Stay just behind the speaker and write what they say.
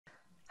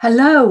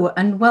Hello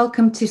and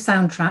welcome to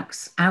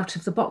Soundtracks Out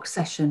of the Box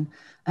session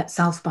at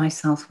South by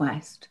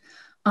Southwest.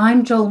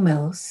 I'm Joel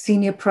Mills,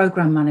 Senior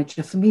Programme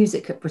Manager for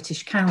Music at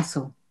British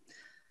Council.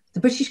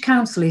 The British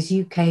Council is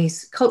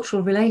UK's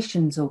cultural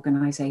relations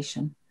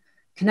organisation,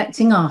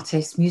 connecting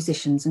artists,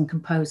 musicians and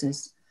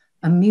composers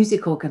and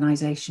music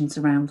organisations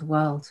around the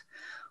world.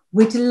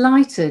 We're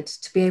delighted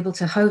to be able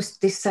to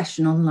host this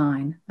session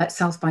online at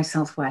South by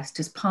Southwest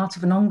as part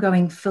of an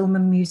ongoing film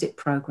and music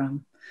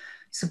programme,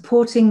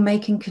 supporting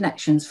making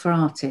connections for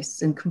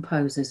artists and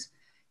composers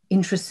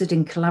interested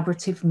in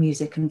collaborative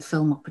music and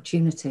film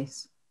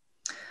opportunities.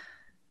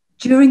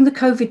 During the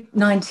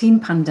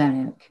COVID-19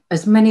 pandemic,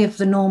 as many of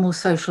the normal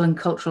social and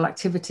cultural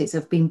activities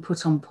have been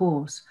put on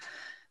pause,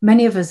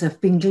 many of us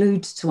have been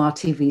glued to our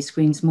TV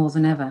screens more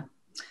than ever.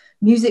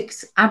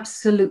 Music's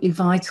absolutely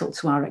vital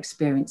to our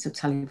experience of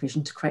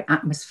television to create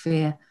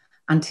atmosphere,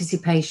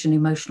 anticipation,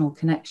 emotional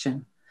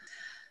connection.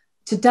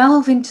 To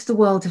delve into the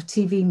world of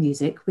TV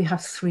music, we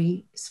have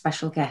three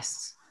special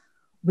guests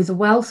with a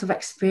wealth of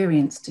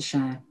experience to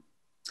share.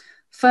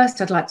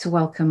 First, I'd like to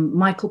welcome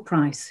Michael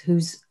Price,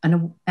 who's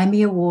an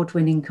Emmy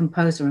Award-winning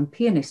composer and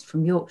pianist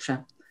from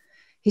Yorkshire.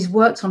 He's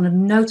worked on a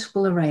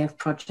notable array of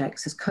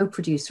projects as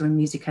co-producer and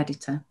music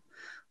editor,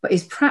 but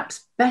is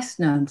perhaps best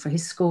known for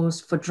his scores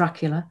for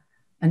Dracula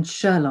and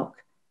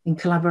Sherlock in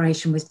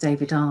collaboration with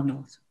David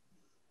Arnold.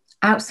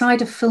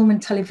 Outside of film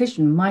and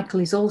television, Michael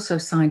is also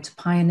signed to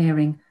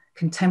pioneering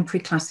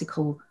contemporary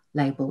classical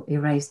label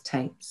Erased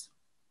Tapes.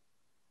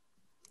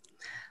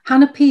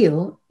 Hannah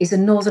Peel is a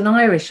Northern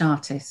Irish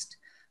artist.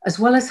 As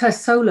well as her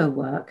solo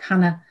work,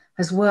 Hannah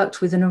has worked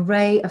with an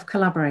array of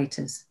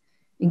collaborators,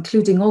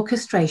 including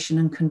orchestration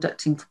and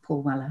conducting for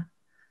Paul Weller,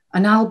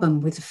 an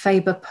album with the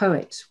Faber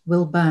poet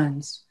Will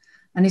Burns,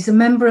 and is a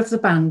member of the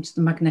band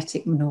The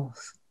Magnetic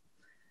North.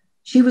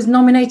 She was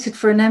nominated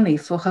for an Emmy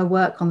for her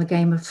work on the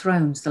Game of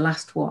Thrones, The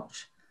Last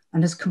Watch,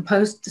 and has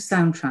composed the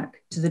soundtrack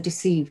to The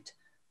Deceived,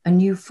 a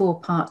new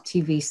 4-part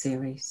TV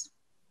series.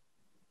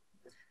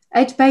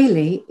 Ed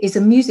Bailie is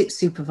a music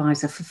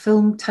supervisor for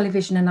film,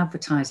 television and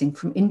advertising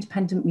from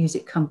independent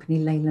music company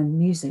Leyland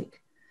Music.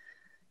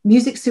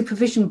 Music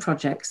supervision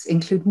projects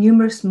include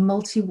numerous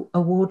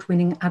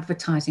multi-award-winning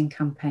advertising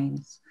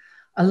campaigns,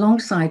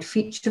 alongside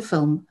feature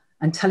film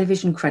and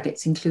television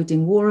credits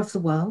including War of the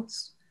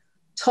Worlds,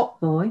 Top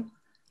Boy,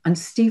 and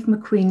Steve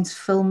McQueen's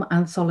film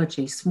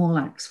anthology Small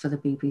Axe for the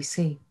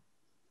BBC.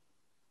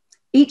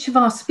 Each of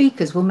our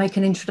speakers will make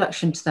an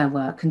introduction to their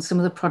work and some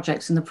of the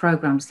projects and the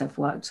programmes they've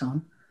worked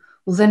on.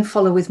 We'll then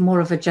follow with more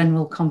of a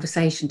general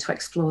conversation to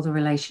explore the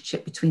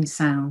relationship between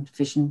sound,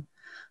 vision,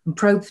 and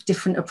probe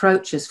different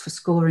approaches for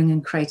scoring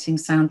and creating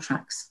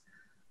soundtracks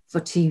for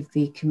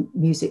TV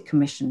music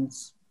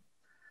commissions.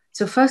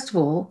 So first of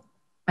all,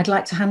 I'd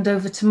like to hand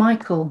over to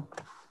Michael.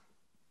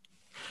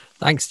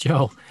 Thanks,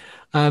 Joel.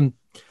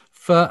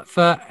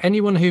 For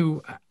anyone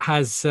who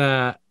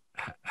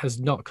has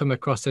not come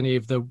across any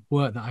of the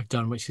work that I've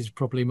done, which is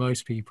probably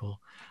most people,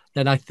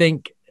 then I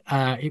think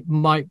it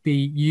might be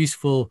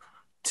useful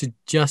to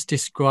just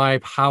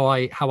describe how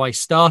I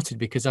started,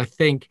 because I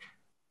think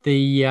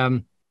the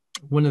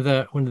one of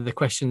the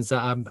questions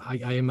that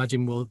I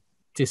imagine we'll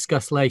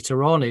discuss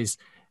later on is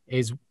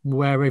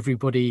where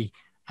everybody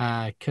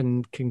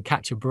can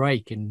catch a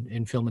break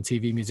in film and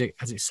TV music,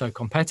 as it's so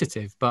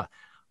competitive. But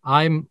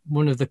I'm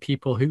one of the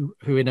people who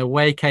in a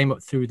way came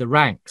up through the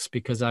ranks,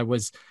 because I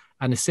was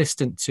an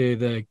assistant to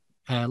the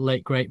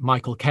late great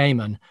Michael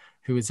Kamen,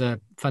 who is a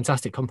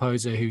fantastic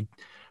composer who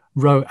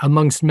wrote,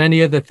 amongst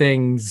many other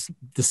things,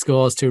 the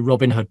scores to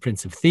Robin Hood,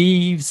 Prince of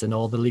Thieves, and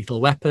all the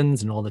Lethal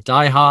Weapons and all the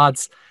Die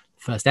Hards,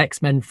 the first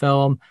X-Men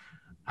film.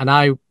 And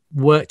I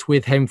worked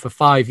with him for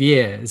 5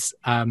 years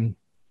in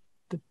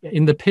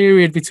the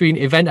period between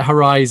Event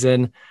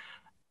Horizon,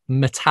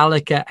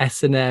 Metallica,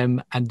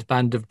 S&M, and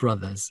Band of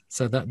Brothers.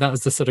 So that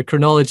was the sort of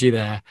chronology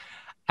there.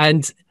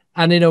 And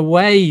in a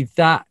way,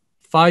 that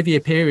 5-year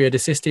period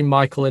assisting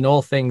Michael in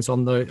all things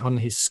on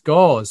his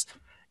scores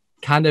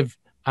kind of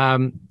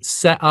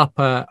set up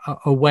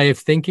a way of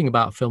thinking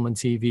about film and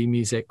TV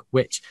music,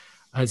 which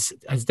has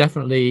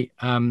definitely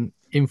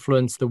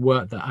influenced the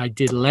work that I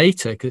did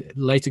later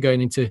going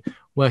into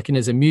working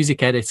as a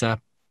music editor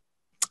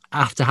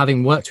after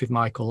having worked with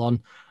Michael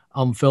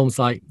on films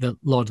like the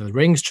Lord of the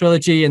Rings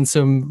trilogy and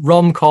some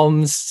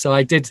rom-coms. So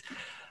I did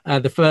I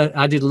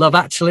did Love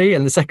Actually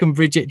and the second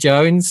Bridget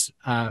Jones,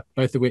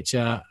 both of which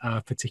are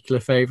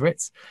particular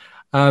favourites,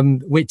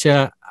 which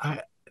are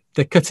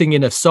the cutting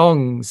in of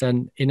songs,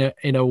 and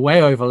in a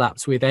way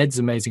overlaps with Ed's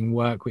amazing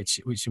work,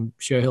 which I'm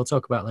sure he'll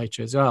talk about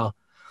later as well.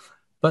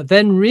 But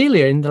then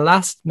really in the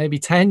last maybe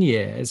 10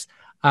 years,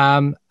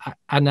 and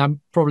I'm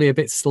probably a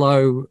bit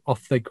slow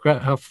off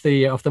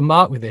the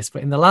mark with this,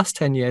 but in the last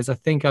 10 years, I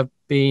think I've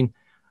been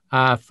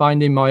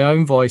finding my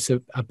own voice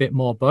a bit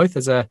more, both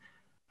as a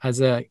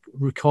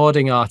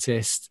recording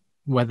artist,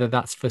 whether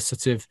that's for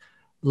sort of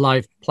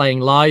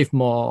playing live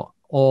more,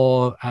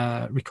 or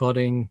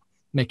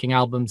making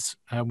albums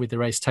with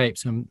Erased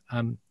Tapes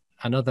and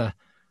other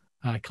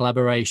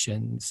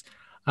collaborations.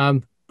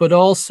 but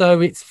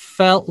also it's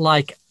felt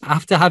like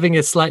after having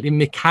a slightly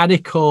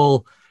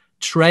mechanical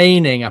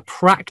training, a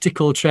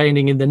practical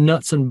training in the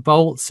nuts and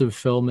bolts of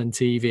film and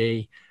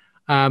TV,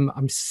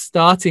 I'm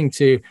starting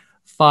to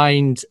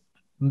find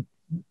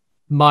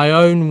my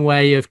own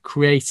way of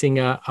creating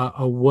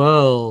a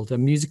world, a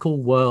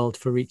musical world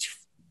for each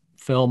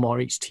film or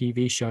each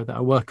TV show that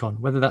I work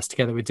on, whether that's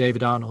together with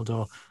David Arnold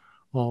or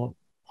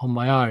on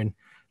my own.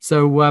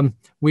 So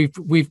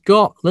we've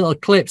got little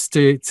clips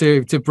to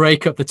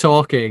break up the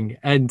talking,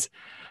 and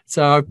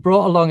so I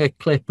brought along a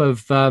clip of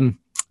from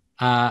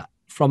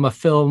a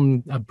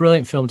film, a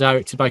brilliant film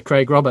directed by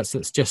Craig Roberts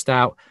that's just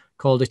out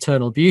called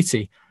Eternal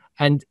Beauty,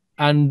 and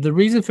the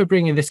reason for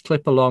bringing this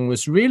clip along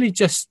was really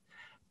just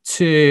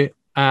to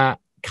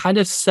kind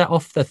of set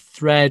off the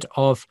thread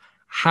of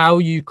how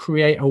you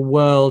create a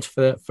world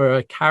for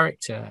a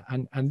character,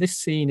 and this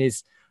scene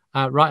is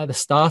right at the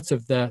start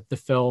of the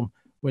film,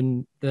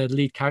 when the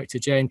lead character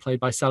Jane, played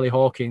by Sally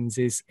Hawkins,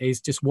 is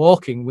just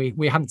walking.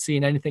 We haven't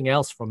seen anything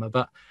else from her,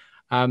 but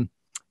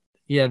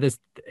yeah,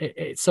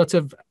 it's sort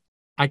of,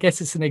 I guess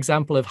it's an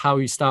example of how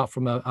you start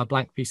from a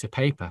blank piece of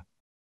paper.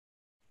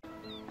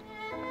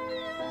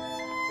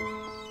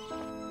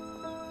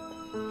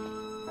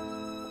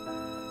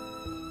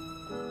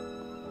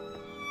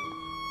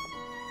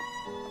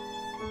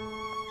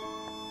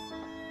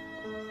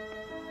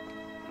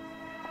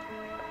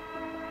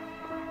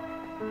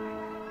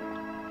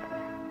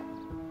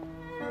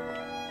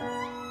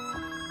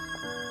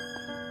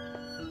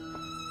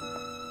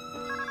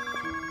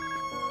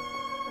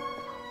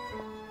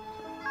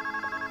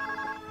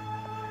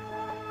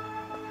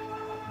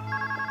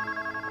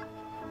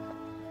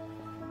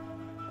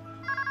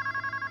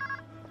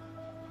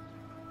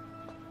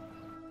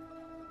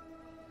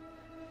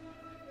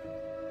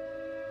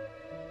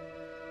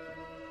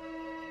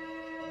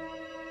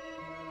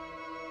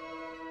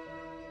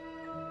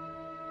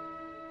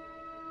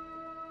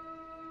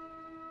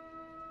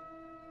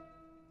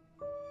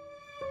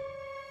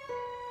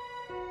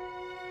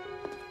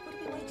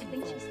 I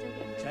think she's still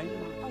getting ready.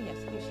 Oh yes,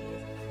 here she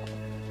is.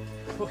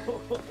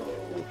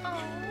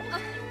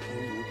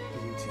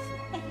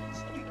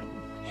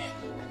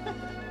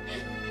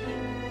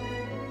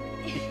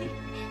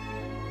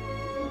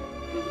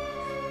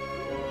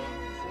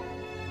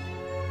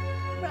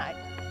 Right.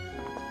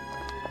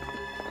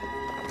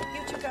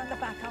 You two go in the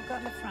back, I'll go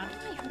in the front.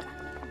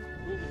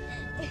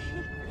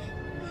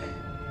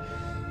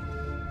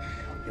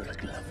 You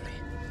look lovely.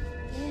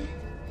 Yeah.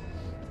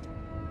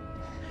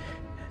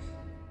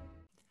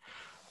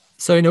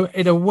 So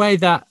in a way,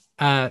 that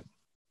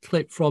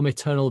clip from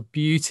Eternal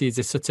Beauty is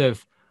a sort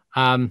of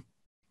an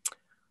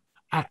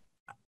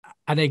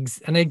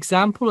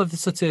example of the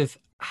sort of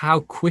how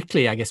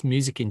quickly, I guess,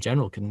 music in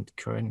general can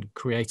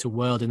create a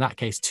world. In that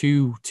case,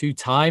 two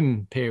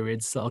time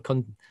periods,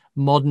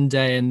 modern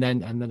day and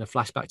then a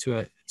flashback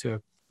to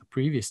a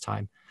previous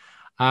time.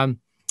 And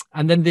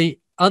then the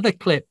other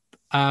clip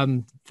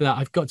that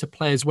I've got to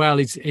play as well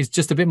is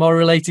just a bit more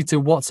related to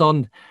what's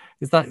on.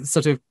 Is that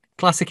sort of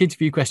classic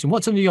interview question?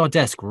 What's on your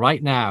desk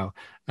right now?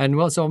 And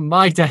what's on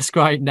my desk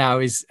right now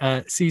is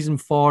season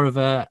 4 of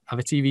a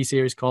TV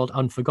series called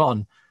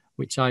Unforgotten,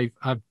 which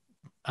I've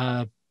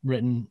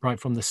written right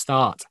from the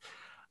start.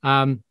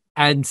 And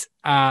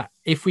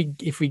if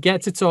we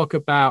get to talk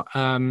about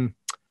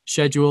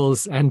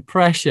schedules and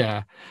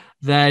pressure,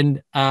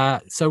 then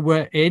so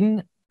we're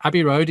in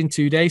Abbey Road in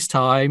 2 days'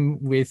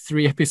 time with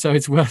 3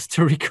 episodes worth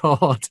to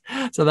record.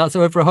 So that's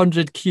over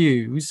 100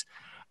 cues.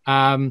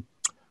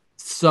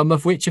 Some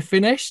of which are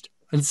finished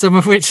and some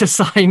of which are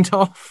signed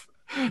off.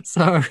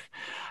 So,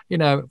 you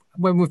know,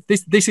 when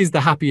this is the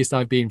happiest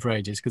I've been for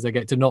ages, because I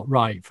get to not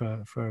write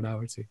for an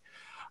hour or two.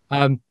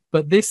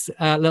 But this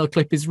little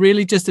clip is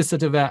really just a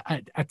sort of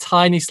a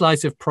tiny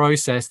slice of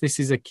process.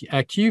 This is a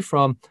cue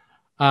from,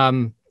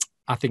 I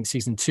think,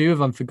 season 2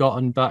 of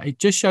Unforgotten, but it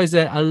just shows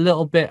a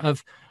little bit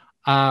of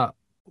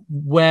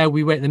where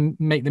we went and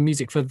make the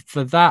music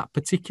for that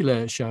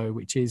particular show,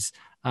 which is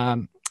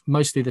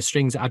mostly the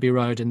strings at Abbey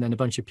Road and then a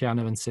bunch of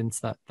piano and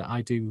synths that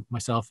I do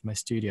myself in my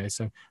studio.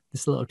 So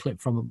this little clip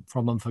from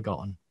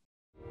Unforgotten.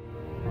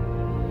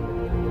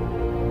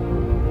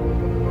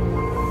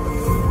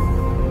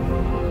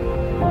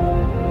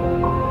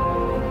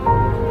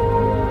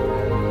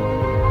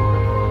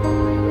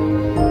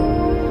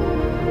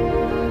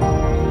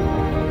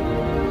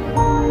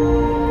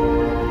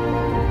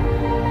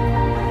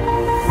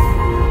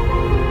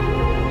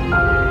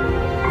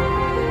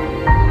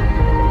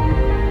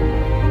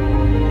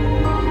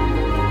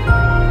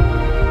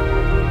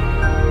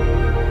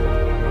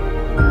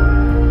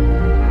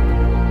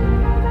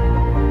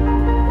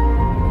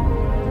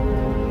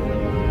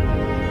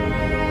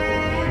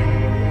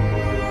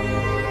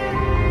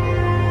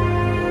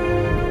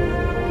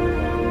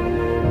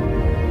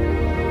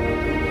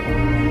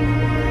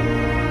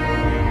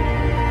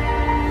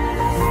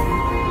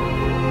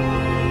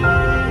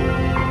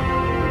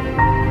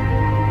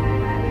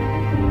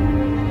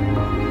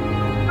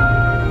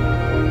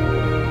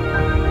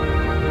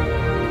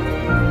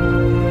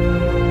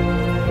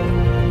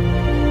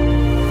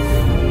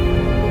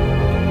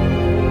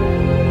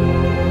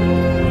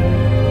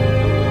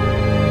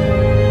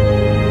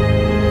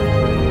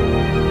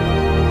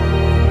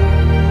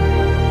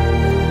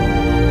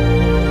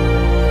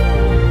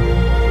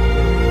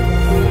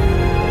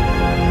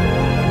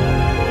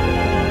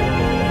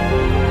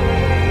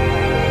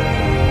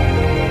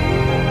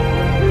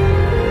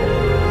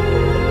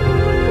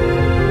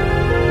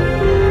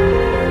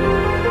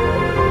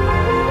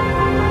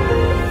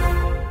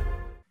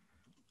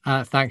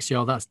 Thanks,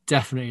 Joel. That's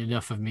definitely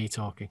enough of me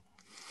talking.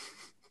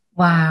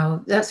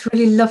 Wow, that's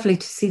really lovely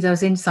to see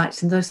those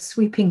insights, and those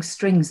sweeping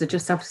strings are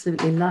just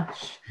absolutely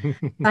lush.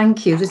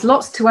 Thank you. There's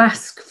lots to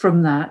ask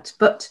from that,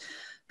 but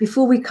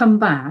before we come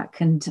back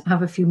and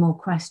have a few more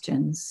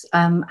questions,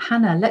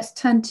 Hannah, let's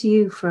turn to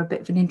you for a bit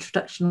of an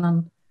introduction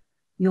on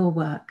your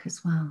work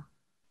as well.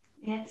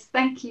 Yes,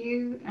 thank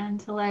you,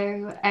 and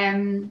hello.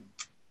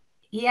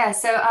 Yeah,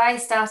 so I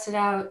started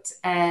out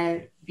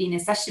being a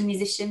session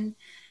musician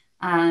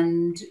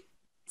and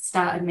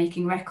started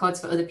making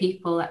records for other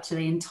people,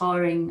 actually, and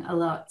touring a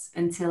lot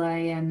until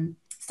I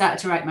started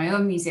to write my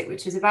own music,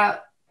 which was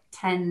about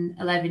 10,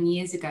 11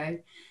 years ago,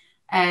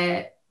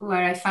 where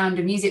I found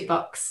a music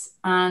box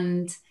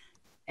and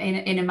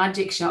in a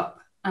magic shop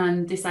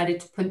and decided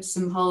to punch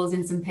some holes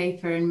in some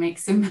paper and make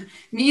some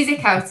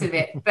music out of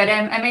it. But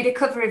I made a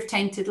cover of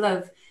Tainted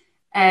Love,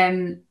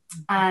 and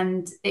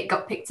it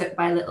got picked up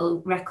by a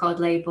little record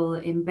label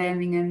in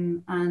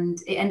Birmingham,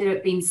 and it ended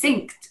up being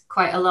synced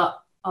quite a lot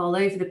all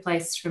over the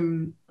place,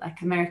 from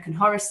like American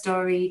Horror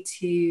Story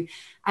to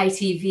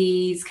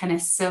ITV's kind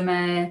of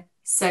summer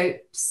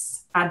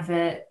soaps,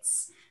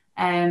 adverts.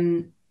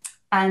 And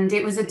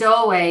it was a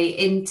doorway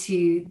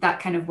into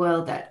that kind of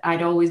world that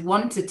I'd always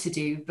wanted to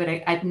do, but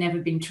I'd never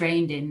been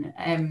trained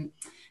in.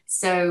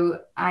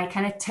 So I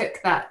kind of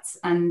took that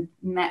and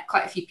met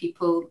quite a few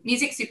people,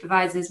 music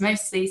supervisors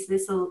mostly, so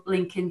this will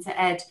link into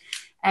Ed,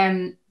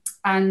 and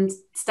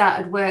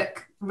started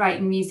work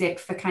writing music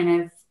for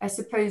kind of, I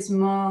suppose,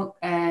 more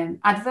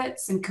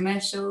adverts and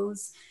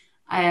commercials,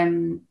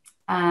 and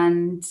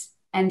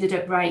ended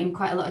up writing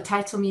quite a lot of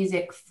title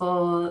music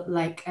for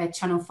like a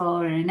Channel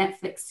 4 and a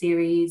Netflix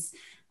series,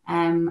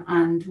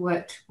 and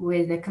worked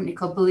with a company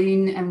called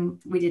Balloon, and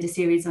we did a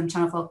series on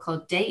Channel 4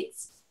 called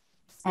Dates,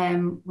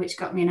 which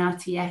got me an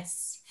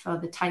RTS for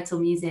the title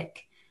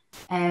music.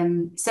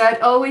 So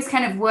I'd always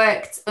kind of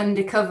worked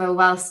undercover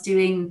whilst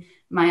doing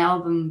my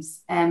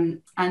albums,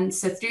 and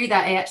so through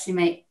that I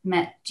actually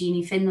met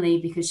Jeannie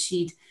Finlay, because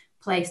she'd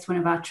placed one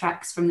of our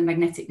tracks from the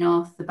Magnetic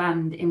North, the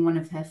band, in one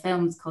of her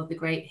films called The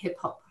Great Hip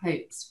Hop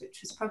Hopes, which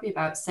was probably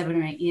about 7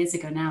 or 8 years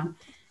ago now.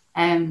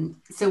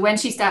 So when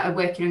she started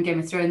working on Game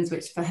of Thrones,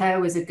 which for her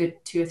was a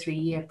good 2 or 3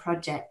 year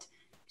project,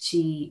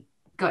 she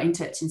got in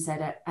touch and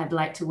said, I'd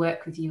like to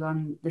work with you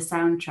on the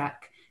soundtrack,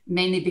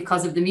 mainly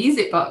because of the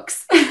music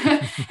box.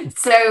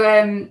 So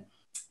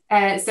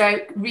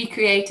I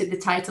recreated the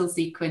title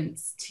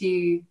sequence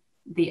to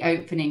the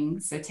opening,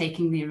 so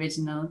taking the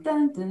original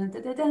dun, dun,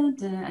 dun, dun, dun,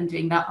 dun, and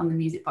doing that on the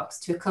music box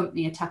to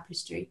accompany a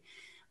tapestry.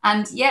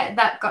 And yeah,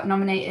 that got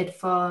nominated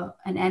for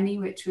an Emmy,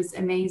 which was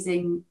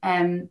amazing.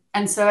 And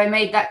so I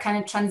made that kind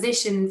of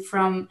transition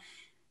from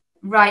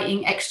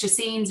writing extra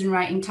scenes and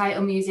writing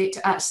title music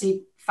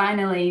to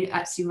finally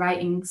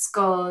writing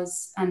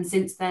scores. And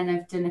since then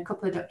I've done a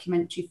couple of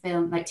documentary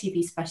film, like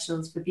TV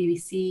specials for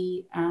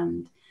BBC,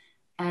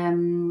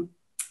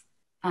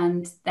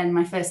 and then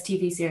my first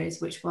TV series,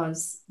 which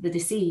was The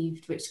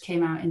Deceived, which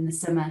came out in the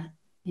summer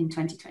in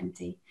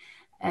 2020.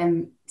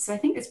 So I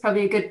think it's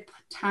probably a good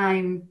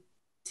time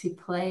to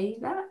play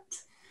that.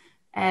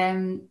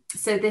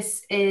 So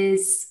this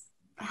is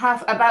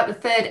about the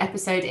third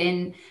episode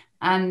in,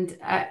 and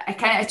I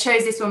kind of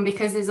chose this one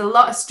because there's a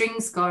lot of string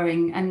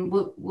scoring, and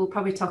we'll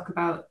probably talk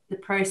about the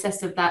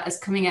process of that as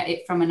coming at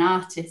it from an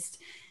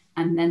artist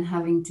and then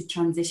having to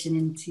transition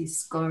into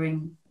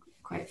scoring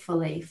quite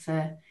fully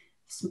for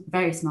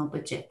very small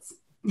budgets.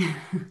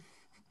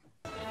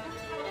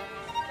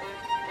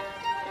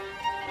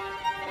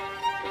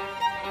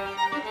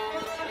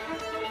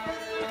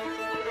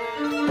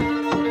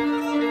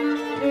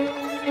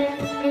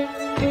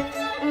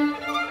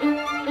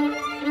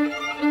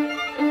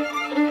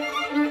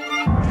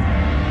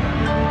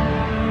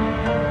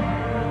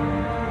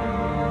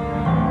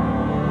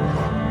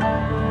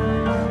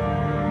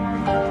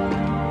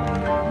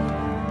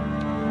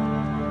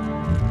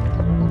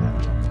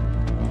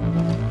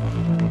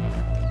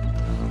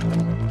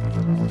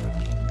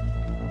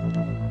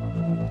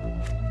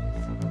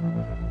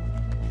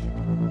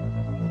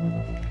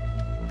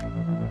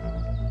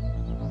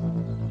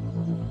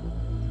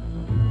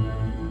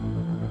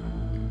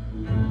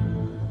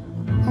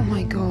 Oh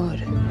my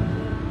God.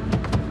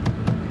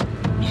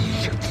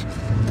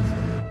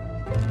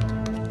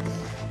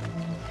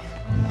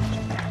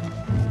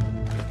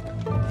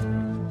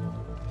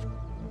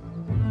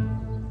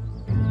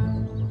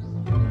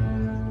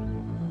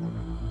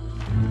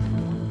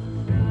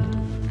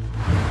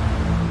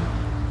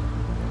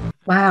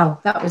 Wow,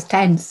 that was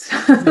tense.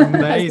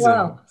 Amazing.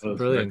 Well.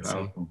 Brilliant.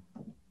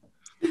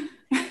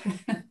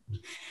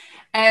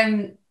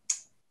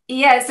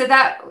 Yeah, so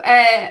that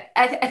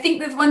I think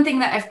there's one thing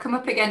that I've come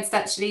up against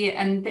actually,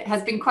 and it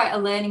has been quite a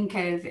learning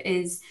curve,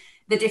 is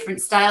the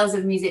different styles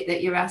of music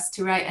that you're asked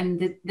to write,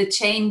 and the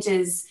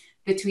changes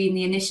between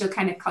the initial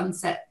kind of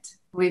concept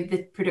with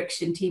the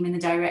production team and the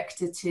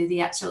director to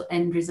the actual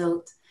end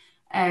result.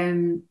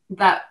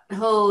 That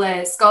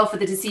whole score for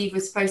The Deceiver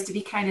was supposed to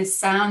be kind of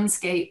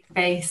soundscape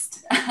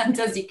based, and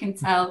as you can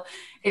tell,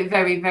 it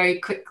very, very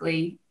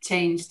quickly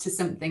changed to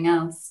something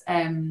else,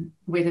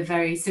 with a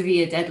very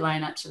severe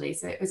deadline, actually.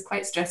 So it was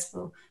quite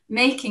stressful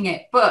making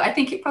it, but I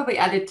think it probably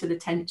added to the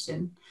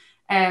tension.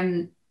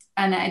 And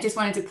I just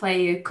wanted to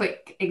play a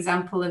quick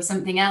example of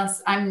something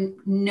else.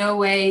 I'm no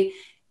way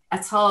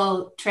at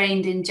all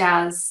trained in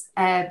jazz,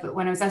 but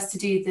when I was asked to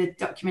do the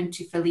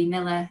documentary for Lee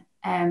Miller,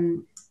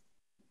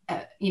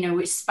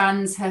 which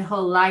spans her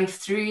whole life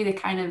through the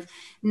kind of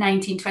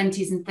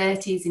 1920s and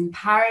 30s in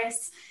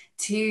Paris,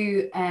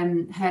 to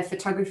her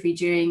photography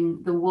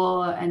during the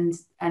war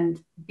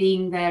and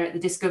being there at the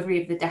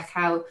discovery of the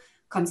Dachau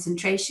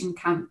concentration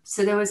camp.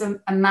 So there was a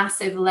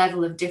massive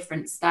level of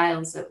different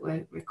styles that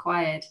were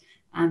required,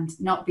 and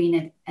not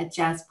being a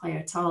jazz player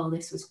at all,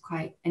 this was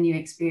quite a new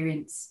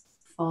experience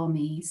for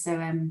me. So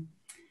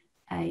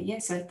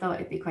so I thought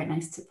it'd be quite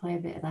nice to play a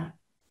bit of that.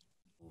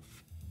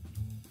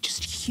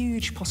 Just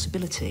huge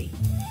possibility.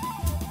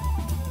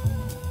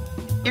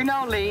 You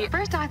know, Lee,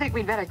 first I think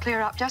we'd better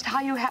clear up just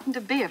how you happened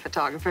to be a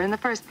photographer in the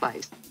first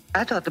place.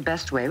 I thought the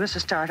best way was to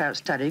start out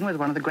studying with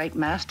one of the great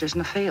masters in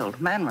the field,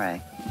 Man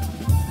Ray.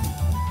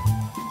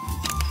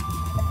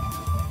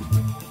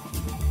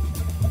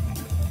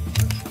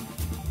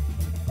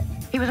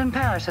 He was in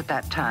Paris at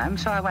that time,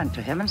 so I went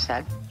to him and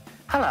said,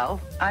 "Hello,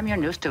 I'm your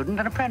new student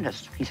and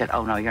apprentice." He said,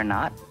 "Oh, no, you're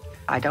not.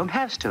 I don't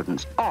have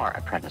students or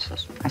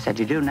apprentices." I said,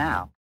 "You do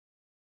now."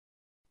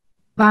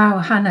 Wow,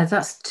 Hannah,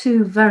 that's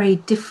two very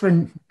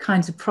different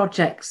kinds of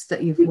projects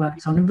that you've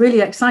worked on, and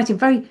really exciting,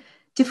 very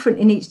different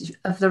in each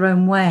of their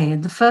own way.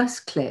 And the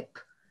first clip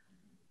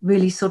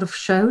really sort of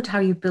showed how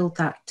you build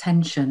that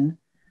tension.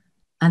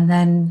 And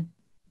then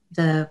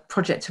the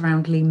project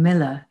around Lee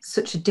Miller,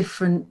 such a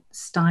different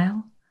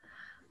style.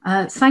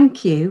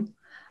 Thank you.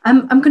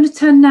 I'm going to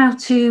turn now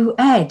to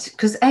Ed,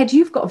 because Ed,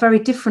 you've got a very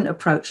different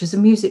approach as a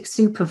music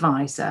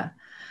supervisor.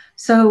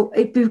 So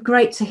it'd be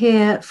great to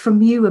hear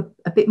from you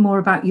a bit more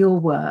about your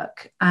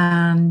work.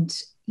 And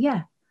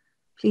yeah,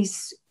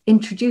 please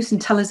introduce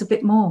and tell us a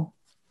bit more.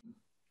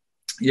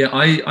 Yeah,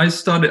 I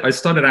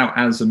started out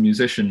as a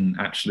musician,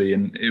 actually,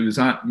 and it was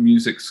at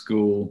music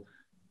school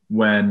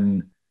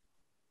when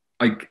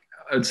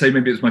I'd say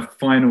maybe it was my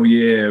final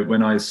year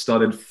when I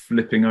started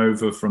flipping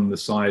over from the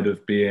side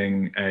of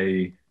being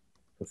a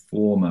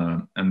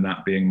performer and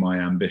that being my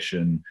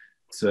ambition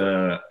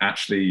to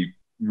actually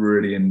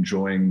really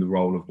enjoying the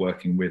role of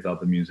working with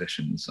other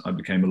musicians. I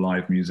became a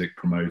live music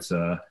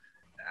promoter.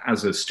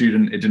 As a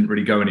student, it didn't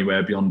really go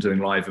anywhere beyond doing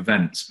live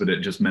events, but it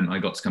just meant I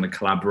got to kind of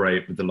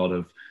collaborate with a lot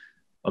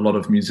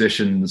of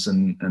musicians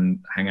and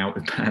hang out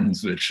with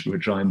bands,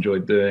 which I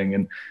enjoyed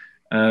doing.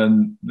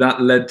 And that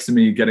led to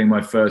me getting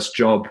my first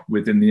job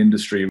within the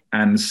industry.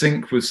 And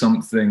sync was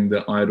something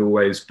that I'd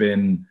always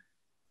been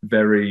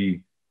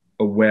very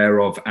aware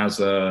of as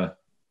a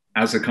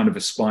kind of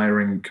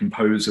aspiring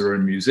composer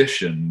and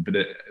musician, but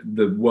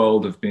the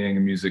world of being a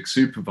music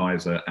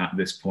supervisor at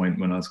this point,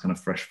 when I was kind of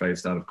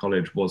fresh-faced out of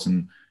college,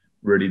 wasn't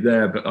really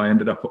there. But I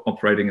ended up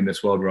operating in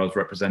this world where I was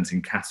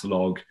representing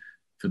catalog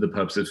for the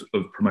purposes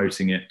of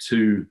promoting it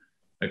to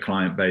a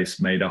client base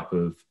made up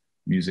of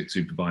music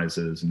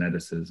supervisors and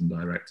editors and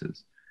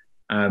directors.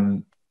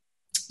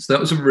 So that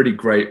was a really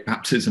great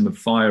baptism of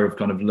fire of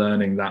kind of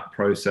learning that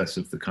process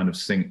of the kind of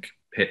sync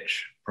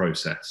pitch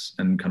process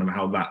and kind of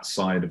how that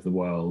side of the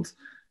world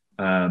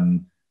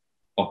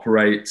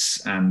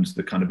operates, and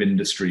the kind of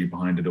industry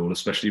behind it all,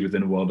 especially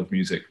within a world of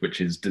music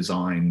which is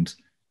designed,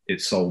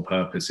 its sole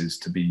purpose is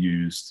to be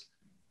used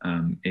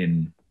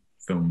in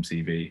film,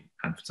 TV,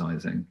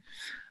 advertising.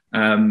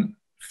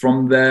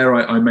 From there,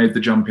 I made the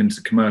jump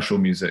into commercial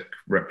music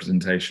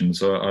representation.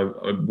 So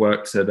I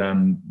worked at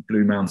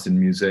Blue Mountain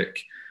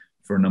Music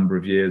for a number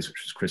of years,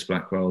 which was Chris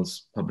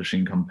Blackwell's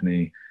publishing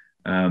company.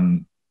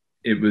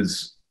 It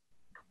was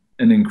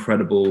an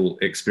incredible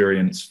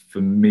experience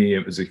for me.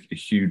 It was a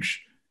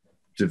huge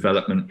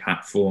development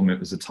platform. It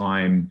was a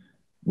time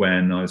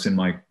when I was in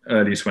my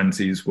early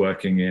 20s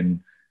working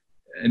in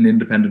an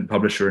independent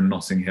publisher in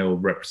Notting Hill,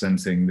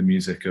 representing the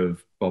music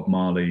of Bob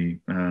Marley,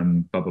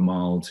 Bubba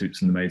Marl,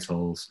 Toots and the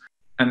Maytals.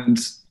 And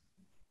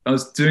I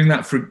was doing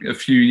that for a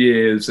few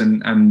years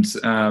and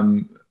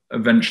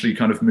eventually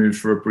kind of moved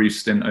for a brief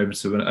stint over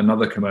to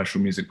another commercial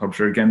music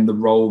publisher. Again, the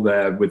role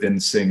there within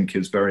sync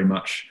is very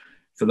much,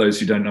 for those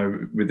who don't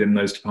know, within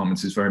those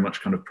departments is very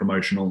much kind of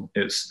promotional.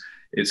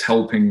 It's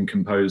helping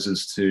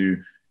composers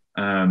to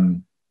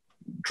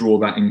draw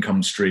that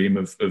income stream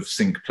of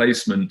sync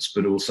placements,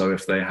 but also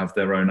if they have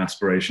their own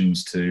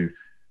aspirations to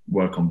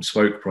work on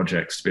bespoke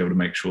projects, to be able to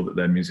make sure that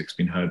their music's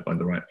been heard by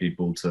the right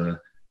people to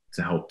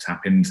help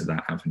tap into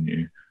that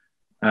avenue.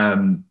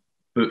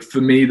 But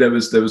for me, there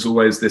was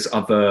always this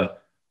other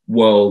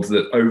world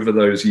that over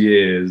those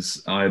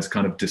years I had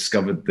kind of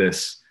discovered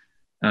this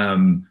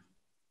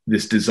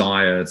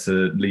desire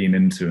to lean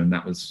into, and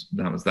that was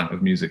that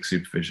of music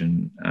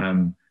supervision.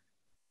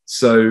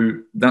 So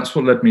that's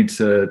what led me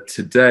to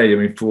today. I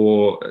mean,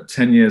 for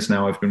 10 years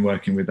now, I've been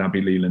working with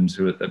Abby Leland,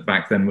 who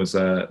back then was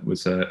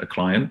a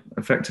client,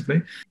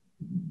 effectively.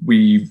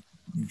 We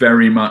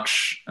very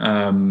much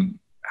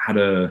had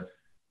I'd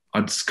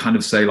kind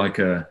of say like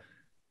a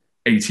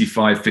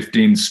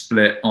 85-15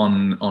 split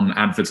on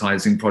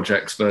advertising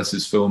projects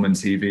versus film and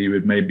TV.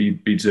 We'd maybe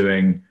be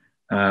doing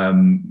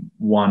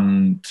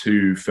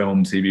 1-2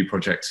 film TV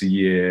projects a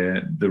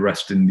year. The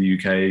rest in the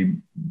UK,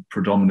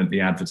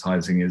 predominantly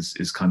advertising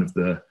is kind of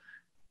the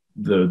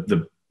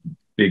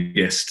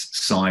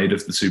biggest side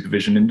of the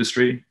supervision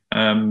industry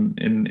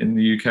in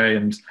the UK.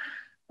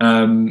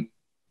 And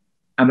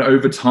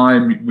over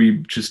time, we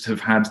just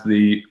have had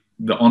the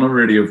honor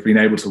really of being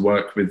able to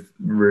work with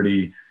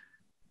really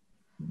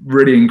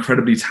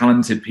incredibly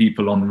talented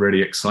people on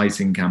really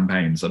exciting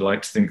campaigns. I'd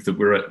like to think that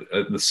we're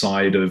at the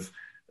side of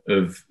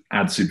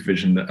ad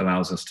supervision that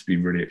allows us to be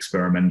really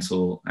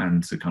experimental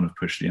and to kind of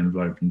push the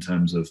envelope in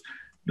terms of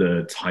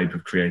the type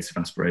of creative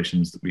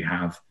aspirations that we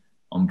have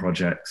on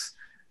projects.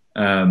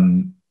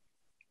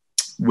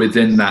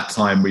 Within that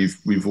time,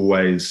 we've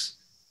always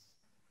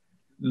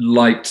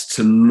liked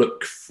to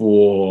look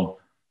for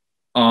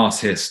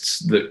artists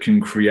that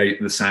can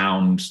create the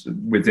sound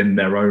within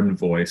their own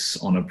voice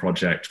on a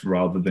project,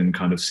 rather than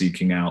kind of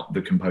seeking out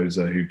the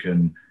composer who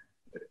can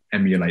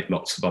emulate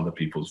lots of other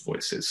people's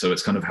voices. So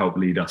it's kind of helped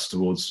lead us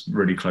towards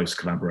really close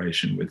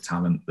collaboration with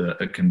talent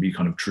that can be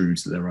kind of true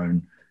to their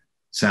own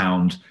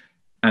sound.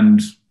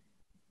 And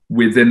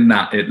within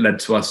that, it led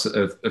to us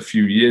a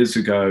few years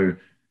ago,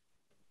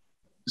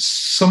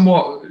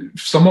 somewhat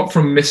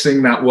from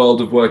missing that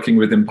world of working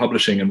within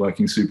publishing and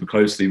working super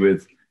closely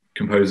with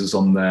composers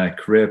on their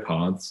career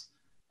paths,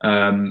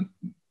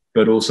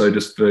 but also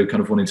just for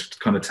kind of wanting to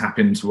kind of tap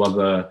into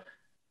other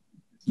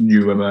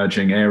new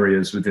emerging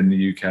areas within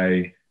the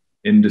UK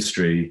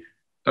industry.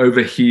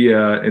 Over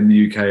here in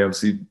the UK,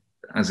 obviously,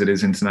 as it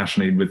is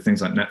internationally with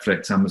things like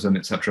Netflix, Amazon,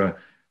 etc.,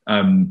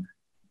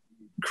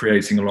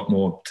 creating a lot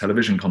more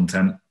television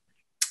content,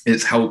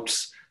 it's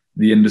helped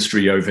the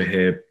industry over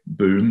here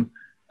boom.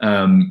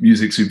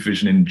 Music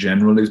supervision in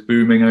general is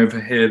booming over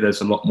here.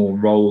 There's a lot more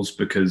roles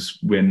because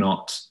we're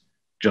not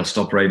just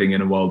operating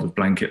in a world of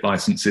blanket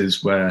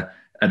licenses where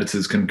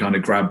editors can kind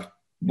of grab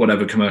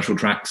whatever commercial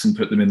tracks and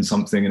put them in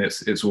something and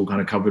it's all kind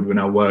of covered. We're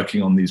now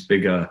working on these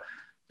bigger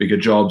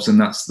jobs, and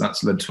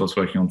that's led to us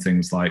working on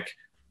things like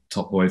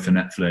Top Boy for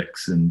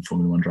Netflix and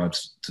Formula One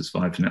Drives to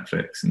Survive for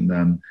Netflix,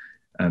 and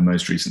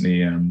most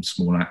recently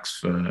Small Axe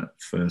for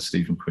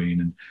Steve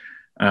McQueen.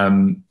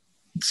 And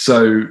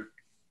so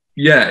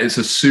yeah, it's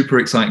a super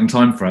exciting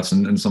time for us,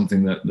 and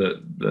something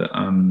that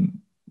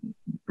I'm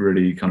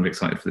really kind of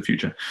excited for the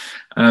future.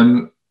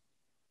 I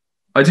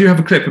do have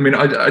a clip. I mean,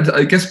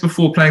 I guess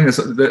before playing this,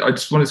 I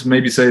just wanted to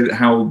maybe say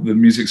how the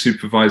music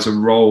supervisor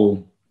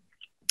role,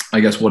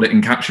 I guess, what it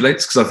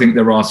encapsulates, because I think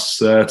there are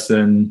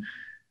certain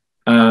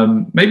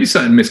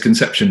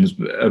misconceptions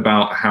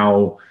about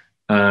how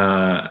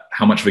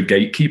much of a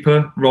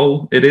gatekeeper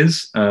role it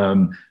is,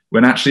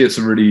 when actually it's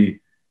a really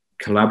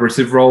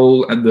collaborative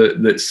role and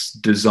that's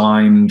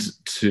designed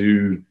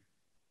to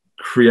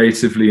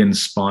creatively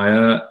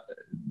inspire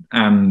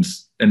and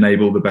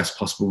enable the best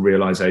possible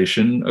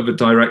realization of a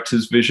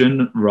director's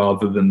vision,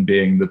 rather than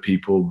being the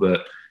people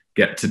that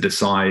get to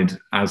decide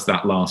as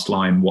that last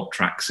line what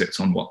track sits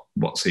on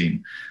what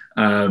scene.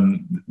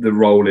 The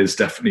role is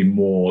definitely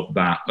more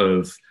that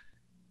of,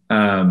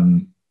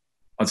 I'd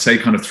say,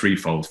 kind of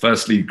threefold.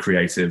 Firstly,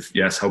 creative,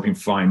 yes, helping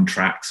find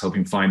tracks,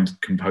 helping find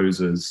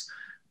composers,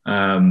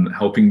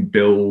 helping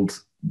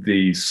build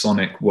the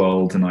sonic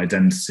world and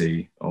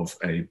identity of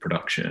a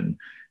production.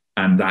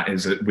 And that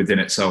is within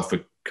itself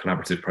a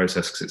collaborative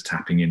process, because it's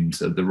tapping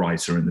into the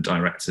writer and the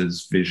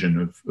director's vision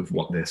of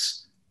what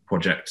this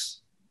project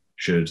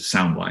should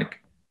sound like.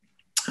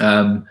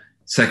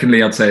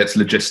 Secondly, I'd say it's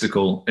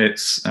logistical.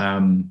 It's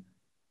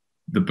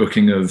the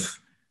booking of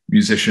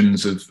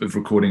musicians, of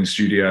recording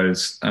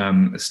studios,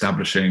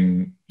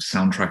 establishing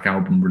soundtrack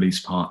album release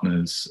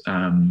partners,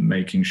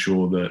 making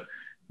sure that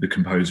the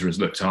composer is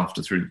looked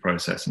after through the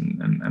process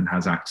and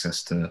has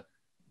access to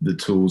the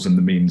tools and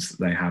the means that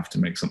they have to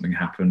make something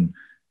happen.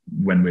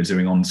 When we're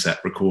doing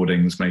on-set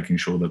recordings, making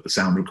sure that the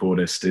sound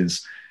recordist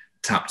is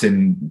tapped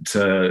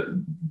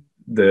into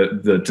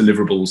the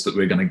deliverables that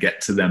we're going to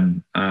get to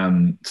them,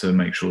 to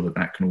make sure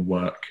that can all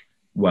work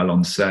well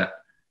on set.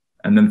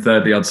 And then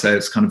thirdly, I'd say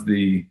it's kind of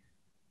the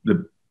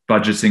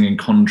budgeting and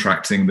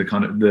contracting, the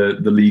kind of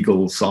the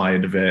legal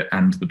side of it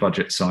and the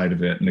budget side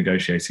of it,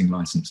 negotiating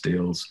license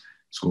deals,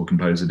 score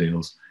composer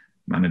deals,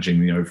 managing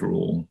the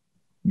overall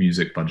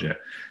music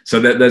budget. So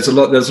there's a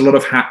lot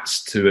of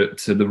hats to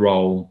the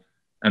role,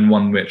 and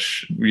one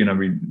which, you know,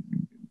 we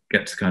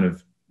get to kind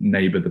of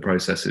neighbor the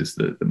processes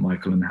that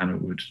Michael and Hannah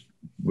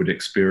would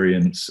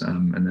experience,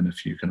 and then a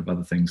few kind of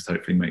other things to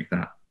hopefully make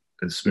that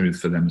as smooth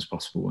for them as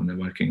possible when they're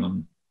working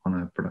on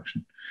a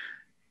production.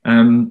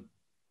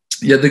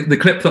 The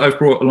clip that I've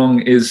brought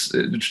along is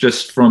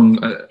just from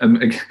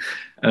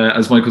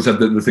as Michael said,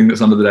 the thing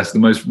that's under the desk,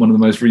 one of the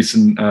most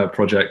recent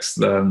projects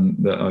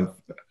that I've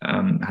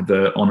had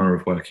the honour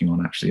of working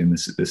on, actually, and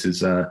this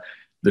is the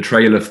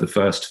trailer for the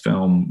first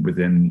film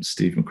within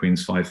Steve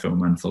McQueen's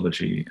 5-film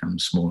anthology,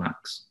 Small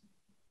Axe.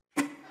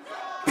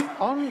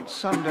 On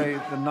Sunday,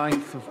 the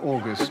 9th of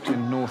August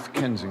in North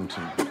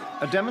Kensington,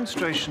 a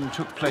demonstration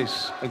took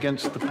place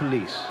against the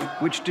police,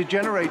 which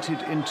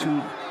degenerated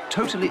into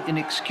totally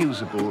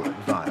inexcusable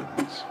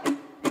violence.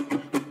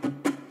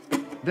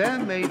 There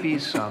may be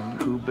some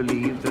who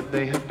believe that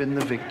they have been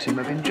the victim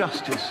of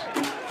injustice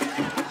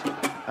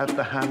at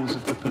the hands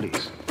of the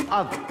police.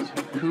 Others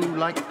who,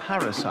 like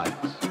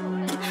parasites,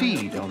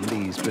 feed on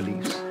these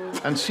beliefs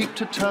and seek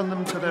to turn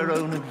them to their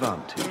own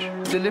advantage,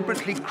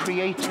 deliberately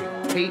creating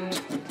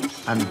hate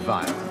and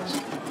violence.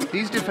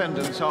 These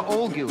defendants are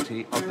all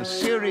guilty of the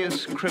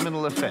serious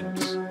criminal offence.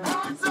 This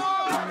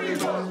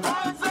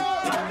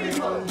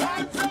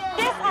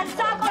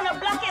attack on a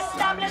black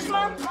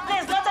establishment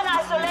is not an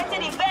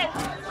isolated event,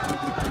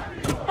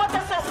 but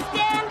a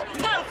sustained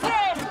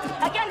campaign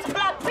against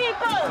black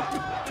people.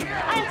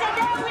 And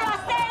today we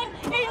are saying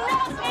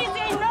enough is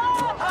enough.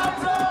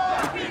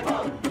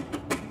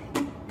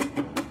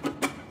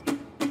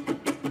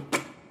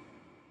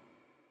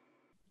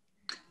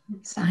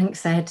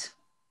 Thanks, Ed.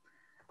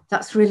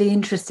 That's really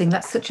interesting.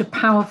 That's such a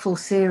powerful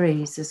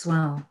series as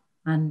well.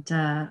 And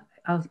I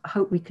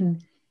hope we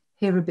can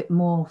hear a bit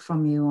more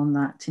from you on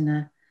that in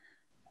a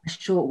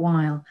short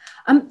while.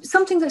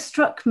 Something that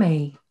struck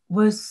me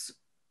was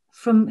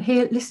from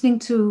here, listening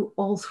to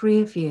all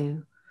three of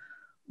you,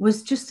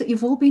 was just that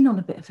you've all been on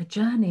a bit of a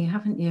journey,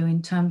 haven't you,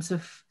 in terms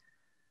of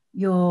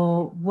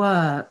your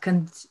work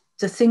and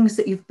the things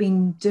that you've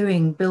been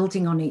doing,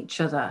 building on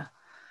each other,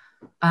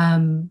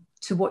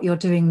 to what you're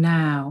doing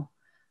now,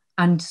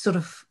 and sort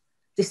of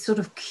this sort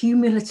of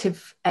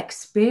cumulative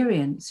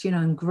experience, you know,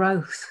 and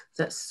growth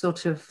that's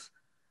sort of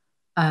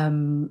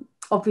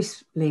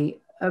obviously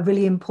a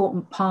really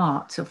important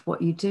part of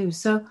what you do.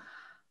 So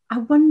I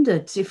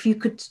wondered if we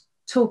could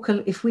talk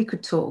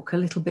a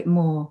little bit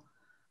more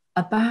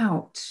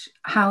about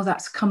how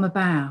that's come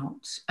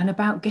about and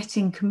about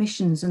getting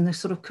commissions and the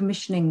sort of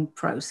commissioning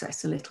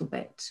process a little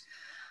bit.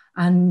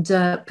 And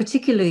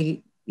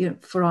particularly, you know,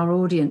 for our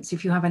audience,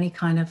 if you have any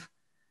kind of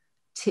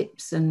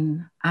tips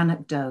and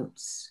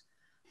anecdotes.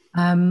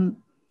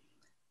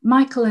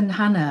 Michael and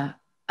Hannah,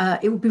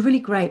 it would be really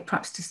great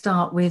perhaps to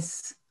start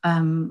with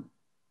a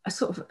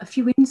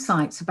few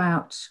insights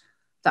about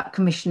that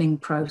commissioning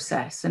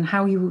process and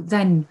how you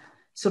then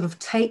sort of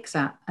take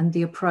that and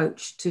the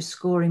approach to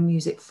scoring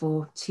music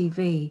for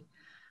TV.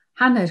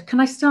 Hannah,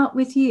 can I start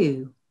with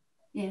you?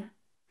 Yeah.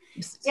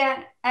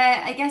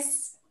 I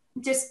guess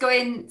just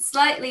going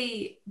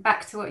slightly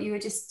back to what you were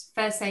just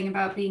first saying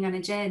about being on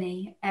a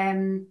journey.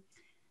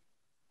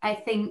 I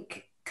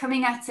think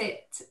coming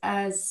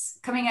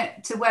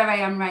to where I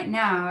am right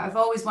now, I've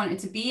always wanted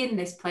to be in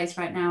this place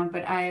right now,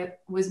 but I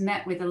was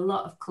met with a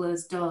lot of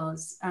closed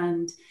doors.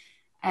 And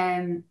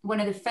one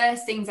of the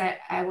first things I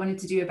wanted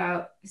to do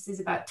about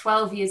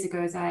 12 years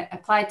ago is I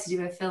applied to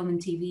do a film and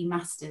TV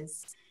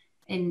masters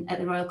at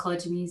the Royal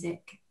College of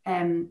Music.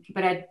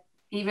 But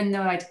even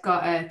though I'd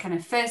got a kind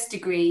of first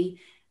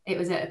degree, it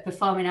was at a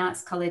performing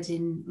arts college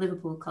in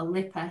Liverpool called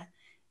LIPA.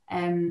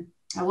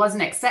 I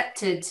wasn't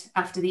accepted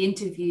after the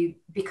interview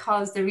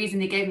because the reason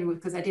they gave me was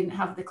because I didn't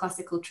have the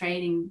classical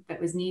training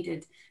that was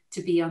needed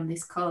to be on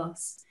this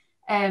course.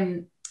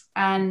 And,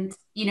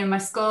 you know, my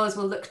scores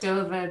were looked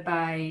over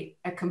by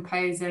a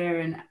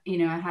composer, and, you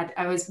know,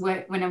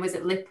 when I was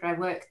at LIPA, I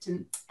worked,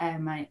 and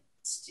my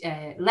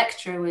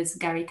lecturer was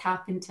Gary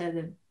Carpenter,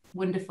 the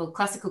wonderful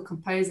classical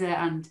composer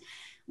and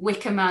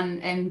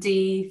Wickerman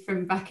MD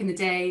from back in the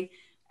day.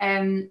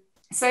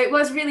 So it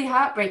was really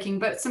heartbreaking,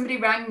 but somebody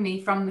rang me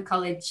from the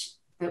college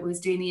that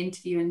was doing the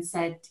interview and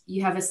said,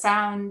 you have a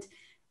sound,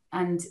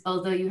 and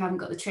although you haven't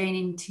got the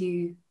training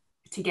to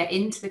get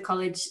into the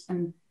college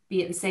and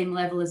be at the same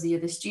level as the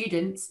other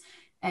students,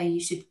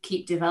 you should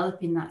keep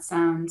developing that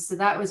sound. So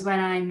that was when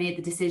I made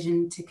the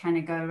decision to kind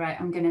of go,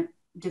 right, I'm going to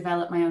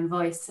develop my own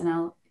voice, and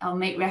I'll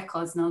make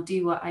records and I'll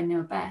do what I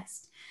know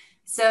best.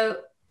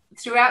 So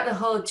throughout the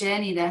whole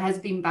journey, there has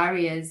been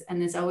barriers, and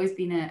there's always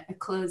been a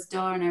closed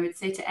door. And I would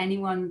say to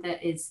anyone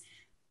that is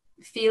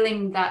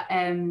feeling that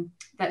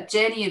that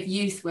journey of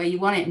youth where you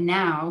want it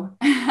now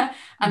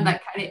and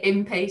that kind of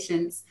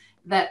impatience,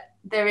 that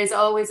there is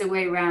always a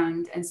way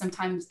around. And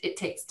sometimes it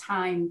takes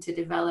time to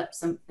develop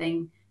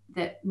something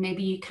that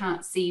maybe you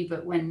can't see.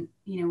 But when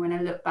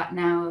I look back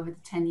now over the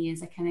 10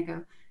 years, I kind of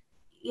go,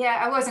 yeah,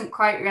 I wasn't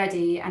quite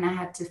ready, and I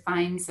had to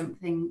find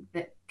something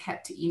that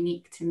kept it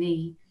unique to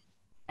me.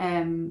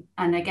 And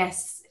I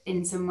guess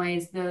in some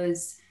ways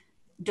those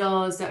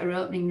doors that are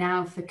opening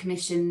now for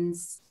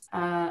commissions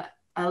are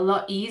a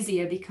lot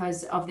easier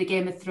because of the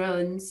Game of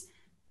Thrones,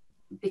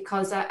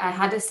 because I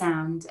had a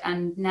sound,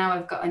 and now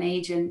I've got an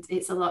agent.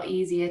 It's a lot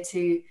easier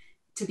to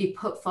be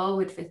put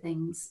forward for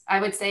things.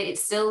 I would say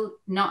it's still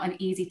not an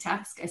easy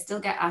task. I still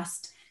get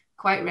asked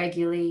quite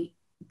regularly,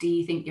 do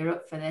you think you're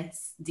up for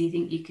this? Do you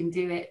think you can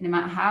do it? No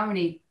matter how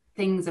many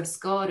things I've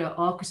scored or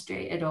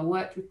orchestrated or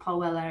worked with Paul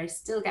Weller, I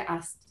still get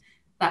asked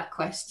that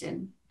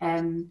question.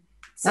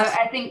 So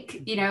I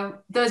think, you know,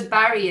 those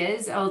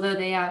barriers, although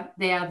they are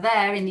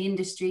there in the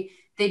industry,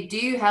 they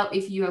do help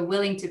if you are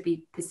willing to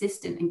be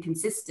persistent and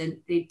consistent.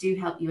 They do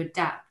help you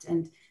adapt.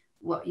 And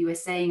what you were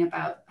saying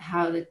about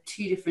how the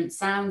two different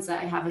sounds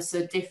that I have are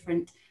so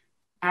different,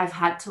 I've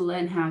had to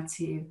learn how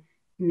to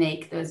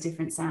make those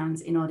different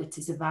sounds in order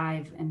to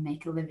survive and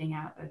make a living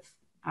out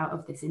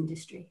of this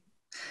industry.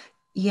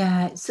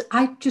 Yeah, so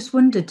I just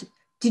wondered,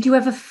 did you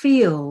ever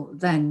feel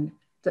then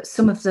that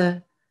some of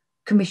the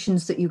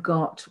commissions that you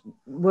got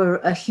were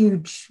a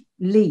huge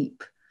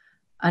leap?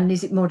 And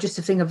is it more just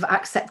a thing of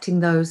accepting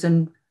those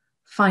and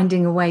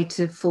finding a way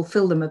to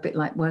fulfill them, a bit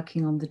like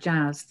working on the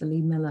jazz, the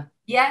Lee Miller?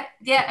 Yeah,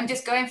 I'm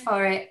just going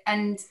for it.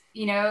 And,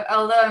 you know,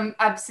 although I'm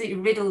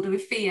absolutely riddled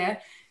with fear,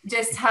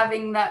 just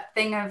having that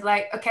thing of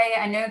like, okay,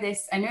 I know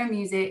this, I know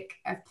music,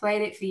 I've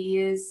played it for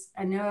years,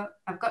 I know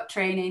I've got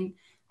training.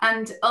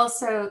 And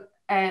also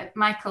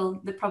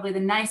Michael, probably the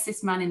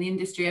nicest man in the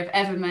industry I've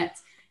ever met,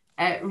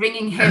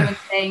 ringing him and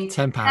saying,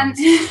 £10.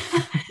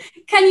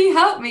 Can you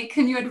help me?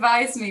 Can you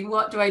advise me?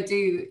 What do I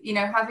do? You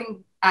know,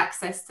 having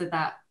access to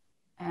that,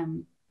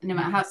 no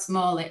matter how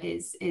small it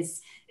is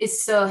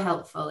so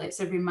helpful. It's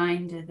a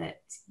reminder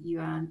that you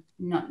are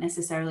not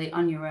necessarily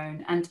on your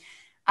own. And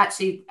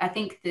actually, I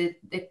think the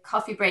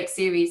Coffee Break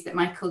series that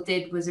Michael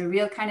did was a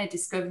real kind of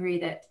discovery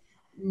that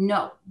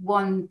not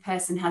one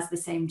person has the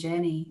same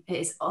journey. It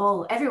is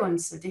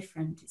everyone's so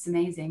different. It's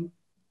amazing.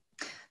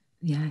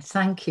 Yeah,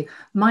 thank you.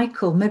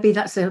 Michael, maybe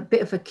that's a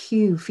bit of a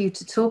cue for you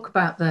to talk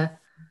about the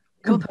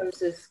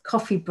Composer's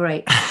Coffee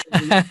Break.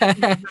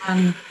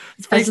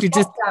 It's basically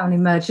just lockdown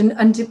emerged, and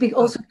it'd be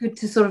also good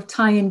to sort of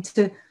tie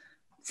into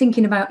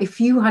thinking about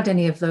if you had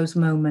any of those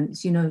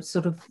moments, you know,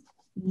 sort of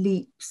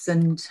leaps,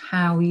 and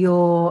how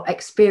your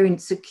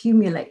experience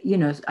accumulate, you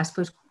know, I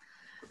suppose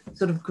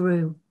sort of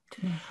grew.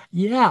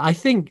 Yeah, I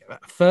think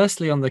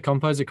firstly on the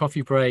Composer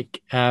Coffee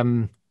Break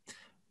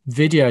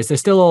videos, they're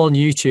still all on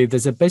YouTube.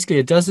 There's basically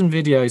a dozen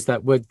videos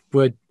that would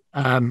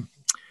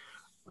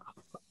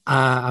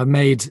I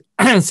made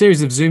a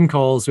series of Zoom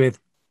calls with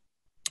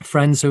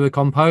friends who were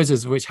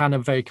composers, which Hannah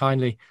very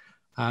kindly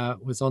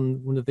was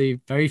on one of the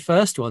very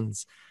first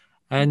ones.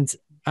 And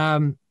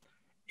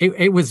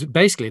it was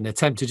basically an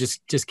attempt to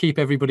just keep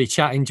everybody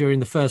chatting during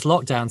the first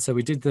lockdown. So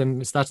we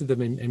started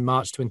them in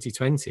March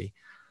 2020.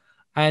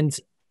 And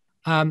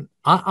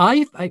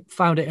I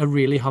found it a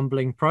really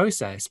humbling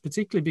process,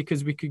 particularly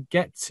because I could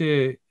get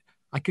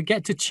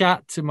to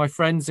chat to my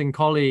friends and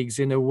colleagues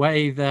in a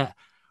way that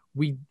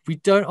we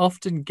don't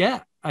often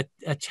get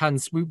a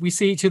chance. We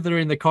see each other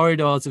in the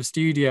corridors of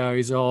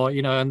studios, or,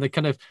 you know, and the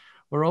kind of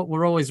we're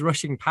always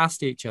rushing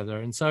past each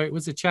other. And so it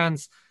was a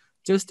chance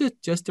just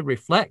to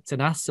reflect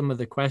and ask some of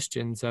the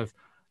questions of,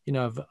 you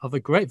know, of a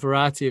great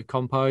variety of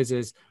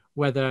composers,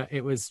 whether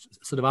it was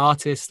sort of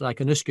artists like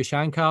Anushka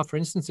Shankar, for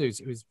instance,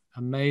 it was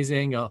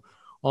amazing,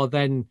 or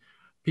then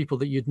people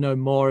that you'd know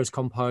more as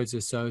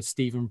composers. So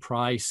Stephen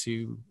Price,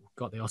 who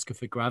got the Oscar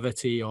for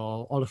Gravity,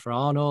 or Oliver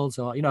Arnold,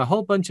 or, you know, a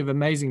whole bunch of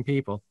amazing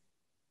people.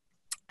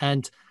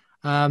 And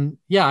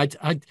yeah,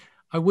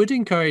 I would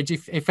encourage,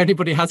 if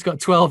anybody has got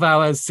 12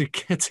 hours to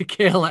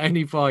kill at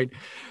any point,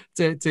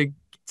 to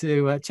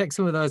check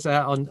some of those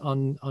out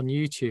on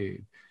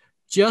YouTube,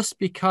 just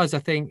because I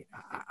think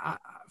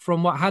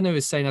from what Hannah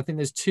was saying, I think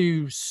there's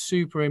two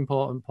super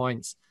important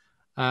points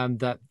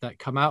that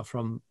come out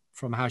from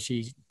how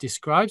she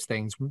describes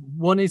things.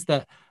 One is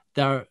that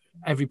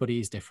everybody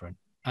is different,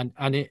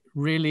 and it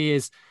really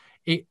is.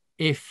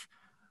 If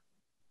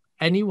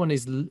anyone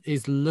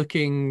is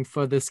looking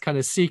for this kind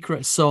of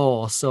secret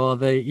sauce, or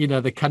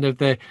the kind of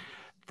the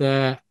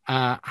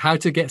how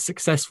to get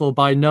successful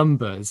by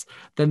numbers,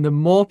 then the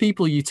more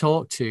people you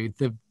talk to,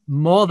 the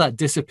more that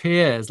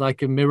disappears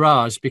like a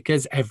mirage,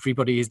 because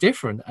everybody is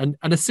different. And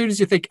as soon as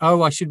you think,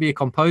 oh, I should be a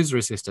composer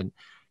assistant,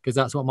 because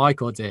that's what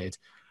Michael did,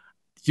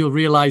 you'll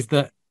realize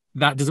that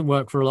doesn't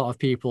work for a lot of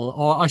people.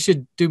 Or I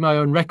should do my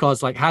own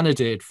records like Hannah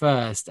did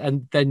first.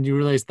 And then you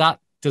realize that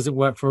doesn't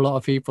work for a lot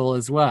of people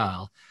as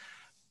well.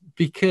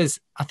 Because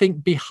I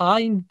think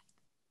behind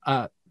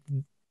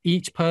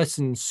each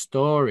person's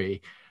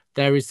story,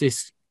 there is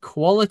this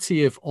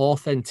quality of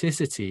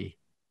authenticity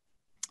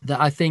that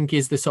I think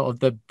is the sort of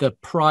the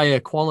prior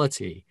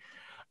quality.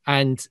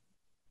 And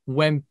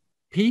when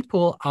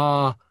people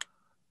are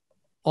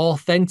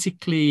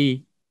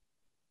authentically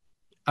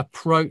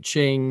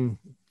approaching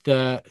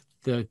the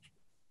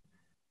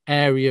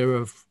area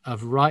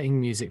of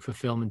writing music for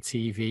film and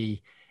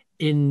TV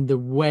in the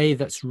way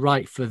that's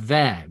right for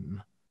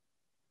them,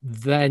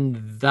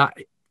 then that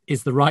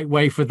is the right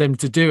way for them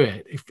to do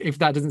it. If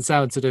that doesn't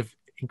sound sort of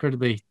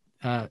incredibly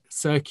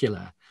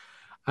circular.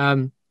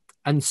 And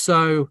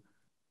so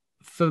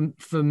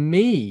for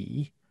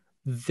me,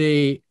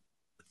 the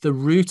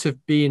route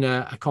of being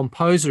a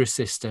composer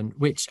assistant,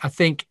 which I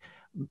think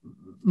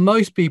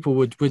most people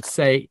would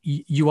say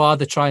you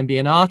either try and be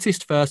an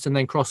artist first and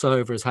then cross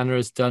over, as Hannah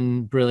has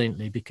done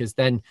brilliantly, because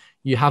then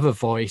you have a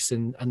voice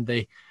and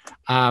the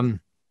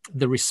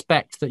the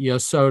respect that your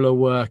solo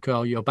work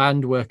or your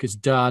band work has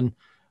done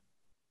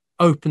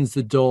opens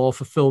the door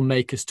for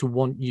filmmakers to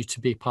want you to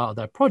be part of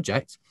their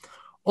project.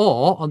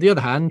 Or on the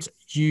other hand,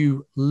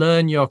 you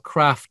learn your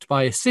craft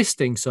by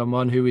assisting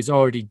someone who is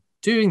already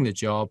doing the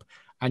job,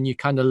 and you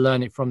kind of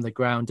learn it from the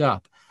ground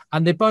up.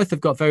 And they both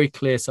have got very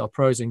clear sort of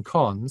pros and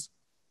cons.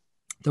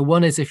 The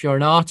one is, if you're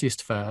an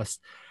artist first,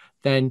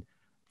 then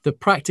the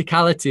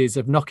practicalities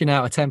of knocking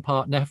out a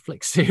 10-part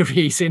Netflix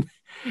series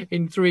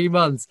in 3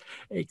 months,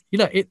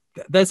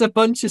 there's a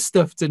bunch of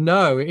stuff to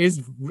know. It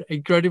is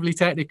incredibly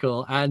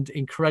technical and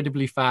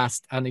incredibly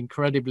fast and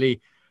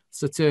incredibly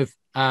sort of,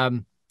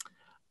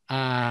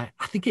 I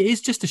think it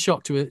is just a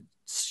shock to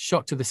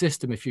the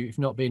system if you've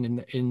not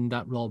been in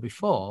that role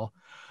before.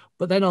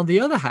 But then on the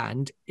other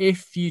hand,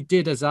 if you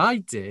did as I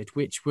did,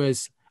 which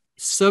was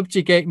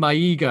subjugate my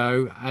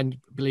ego, and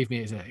believe me,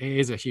 it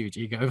is a huge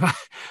ego,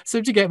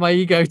 subjugate my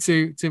ego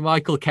to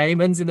Michael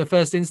Kamen's in the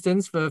first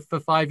instance for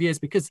 5 years,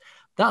 because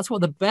that's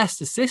what the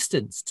best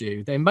assistants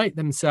do. They make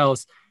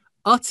themselves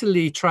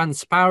utterly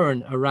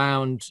transparent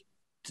around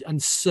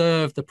and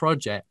serve the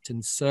project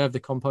and serve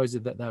the composer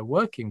that they're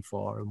working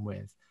for and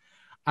with.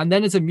 And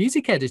then as a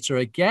music editor,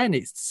 again,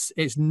 it's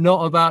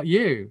not about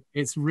you.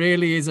 It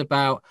really is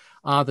about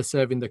either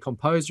serving the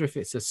composer if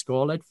it's a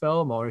score-led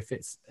film, or if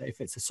it's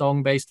a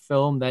song-based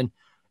film. Then,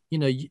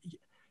 the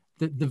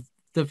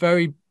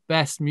very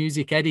best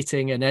music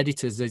editing and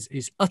editors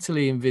is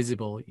utterly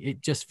invisible.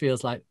 It just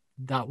feels like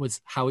that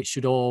was how it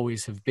should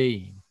always have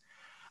been.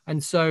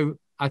 And so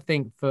I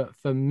think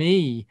for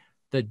me,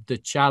 the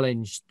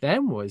challenge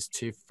then was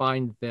to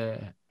find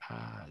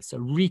so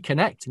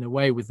reconnect in a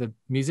way with the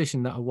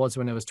musician that I was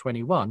when I was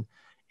 21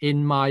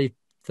 in my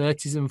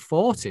 30s and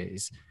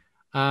 40s,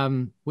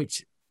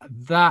 which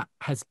that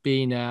has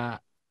been a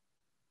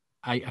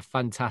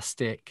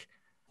fantastic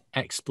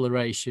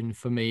exploration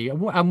for me, and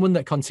one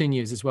that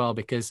continues as well,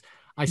 because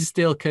I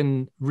still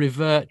can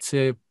revert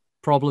to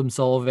problem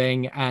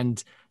solving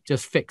and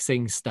just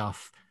fixing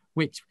stuff,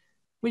 which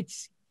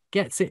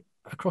gets it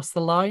across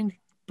the line.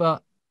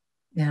 But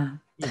yeah.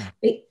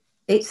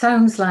 It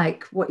sounds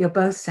like what you're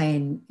both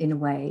saying in a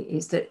way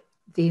is that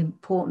the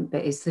important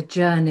bit is the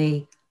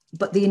journey,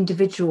 but the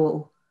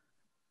individual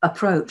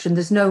approach. And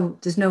there's no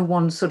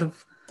one sort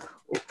of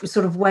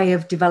way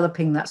of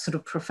developing that sort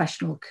of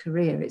professional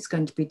career. It's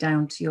going to be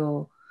down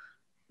to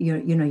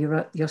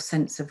your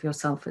sense of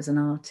yourself as an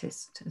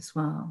artist as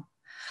well.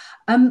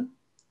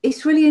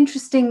 It's really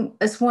interesting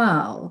as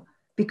well,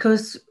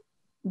 because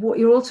what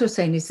you're also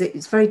saying is that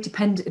it's very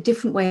a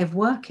different way of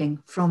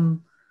working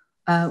from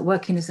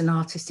working as an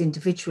artist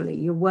individually.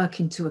 You're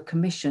working to a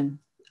commission,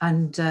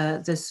 and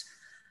I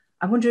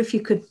wonder if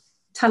you could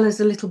tell us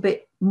a little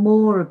bit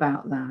more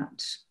about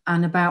that,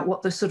 and about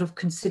what the sort of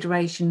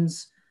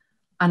considerations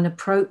and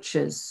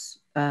approaches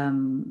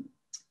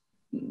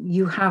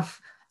you have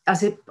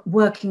as it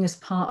working as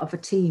part of a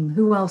team.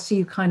 Who else are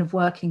you kind of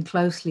working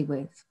closely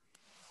with?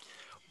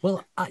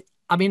 Well, I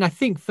mean, I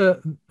think for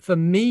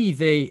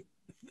me,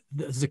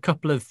 there's a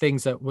couple of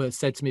things that were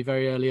said to me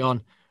very early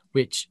on,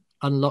 which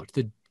unlocked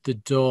the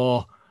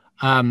door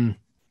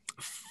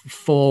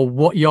for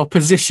what your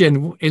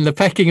position in the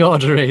pecking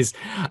order is.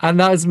 And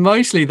that is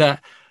mostly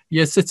that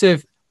you're sort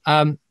of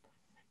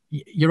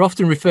you're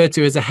often referred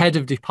to as a head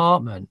of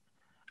department,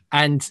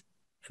 and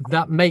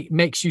that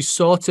makes you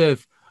sort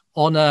of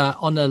on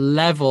a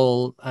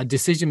level, a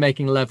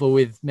decision-making level,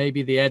 with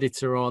maybe the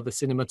editor or the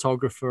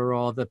cinematographer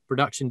or the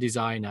production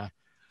designer.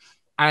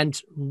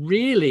 And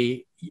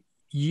really,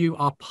 you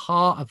are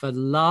part of a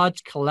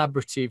large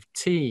collaborative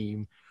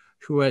team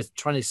who are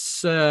trying to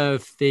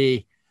serve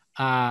the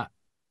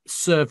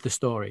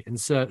story and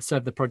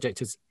serve the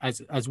project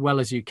as well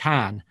as you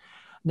can.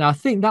 Now, I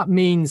think that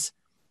means,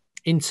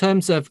 in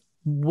terms of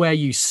where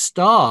you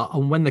start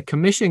and when the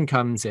commission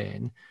comes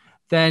in,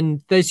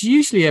 then there's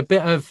usually a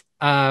bit of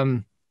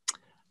there's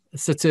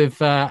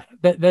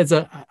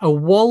a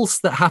waltz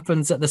that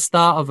happens at the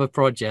start of a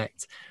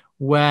project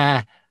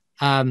where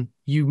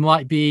you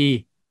might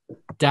be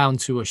down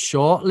to a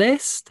short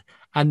list,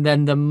 and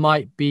then there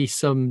might be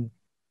some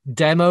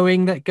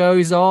demoing that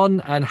goes on,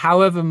 and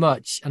however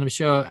much, and I'm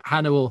sure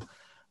Hannah will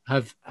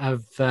have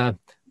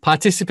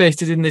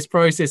participated in this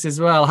process as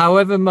well,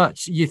 however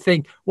much you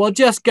think, well,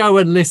 just go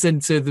and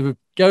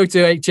go to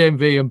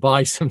HMV and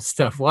buy some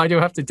stuff. Why do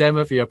I have to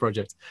demo for your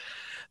project?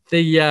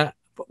 In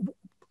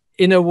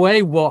a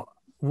way, what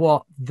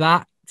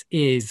that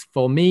is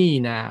for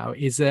me now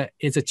is a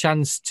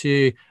chance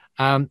to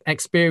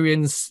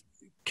experience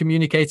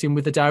communicating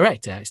with the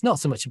director. It's not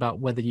so much about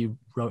whether you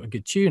wrote a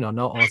good tune or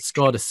not, or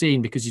scored a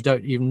scene, because you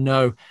don't even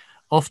know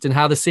often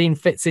how the scene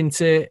fits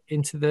into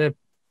the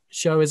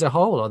show as a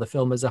whole or the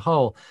film as a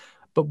whole.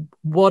 But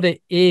what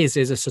it is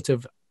a sort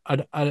of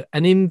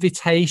an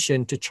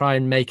invitation to try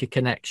and make a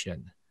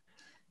connection.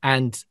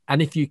 And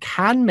if you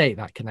can make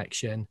that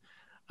connection,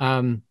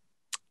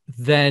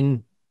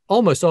 then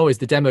almost always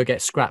the demo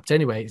gets scrapped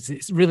anyway.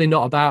 It's really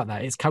not about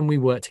that. It's, can we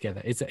work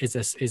together? Is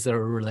there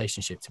a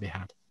relationship to be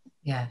had?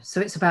 Yeah, so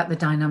it's about the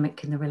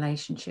dynamic in the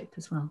relationship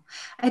as well.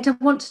 Ed, I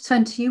want to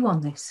turn to you on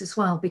this as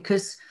well,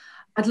 because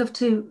I'd love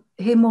to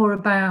hear more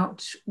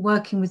about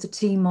working with the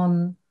team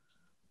on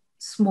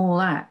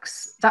Small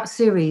Acts. That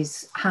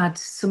series had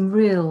some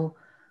real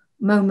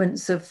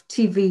moments of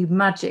TV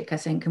magic, I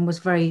think, and was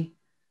very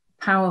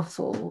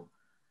powerful.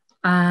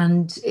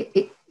 And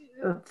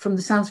from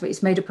the sounds of it,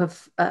 it's made up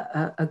of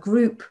a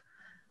group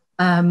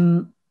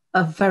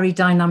of very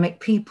dynamic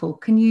people.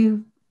 Can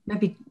you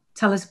maybe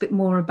tell us a bit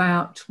more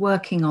about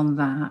working on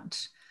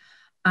that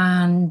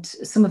and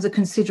some of the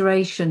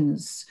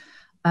considerations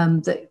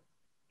that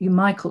you,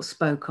 Michael,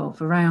 spoke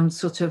of around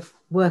sort of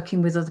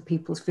working with other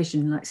people's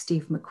vision, like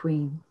Steve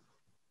McQueen?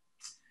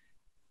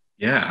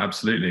 Yeah,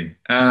 absolutely.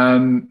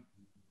 But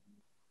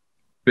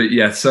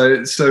yeah,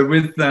 so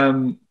with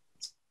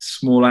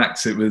Small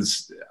Acts, it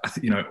was, I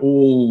think, you know,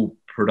 all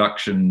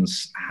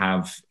productions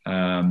have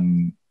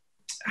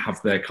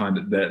their kind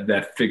of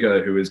their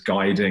figure who is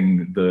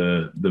guiding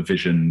the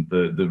vision,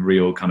 the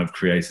real kind of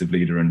creative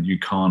leader, and you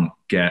can't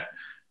get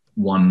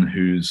one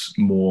who's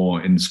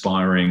more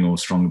inspiring or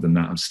stronger than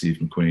that of Steve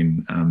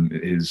McQueen.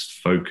 His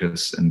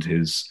focus and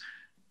his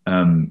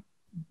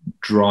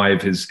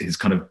drive, his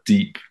kind of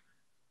deep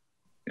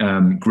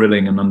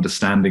grilling and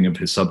understanding of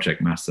his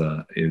subject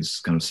matter is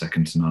kind of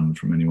second to none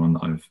from anyone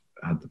that I've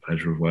had the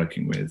pleasure of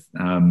working with.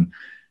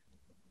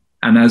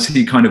 And as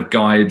he kind of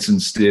guides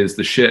and steers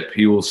the ship,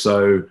 he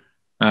also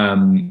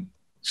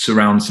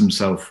surrounds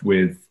himself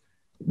with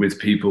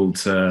people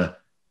to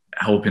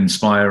help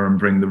inspire and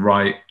bring the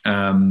right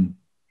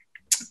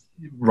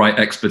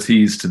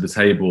expertise to the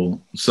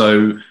table.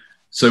 So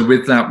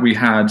with that, we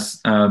had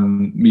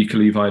Mika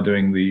Levi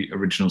doing the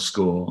original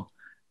score.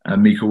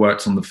 Mika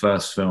worked on the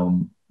first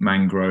film,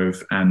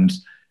 Mangrove, and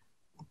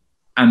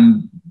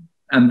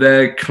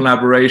their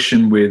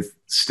collaboration with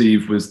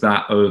Steve was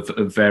that of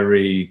a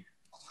very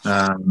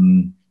how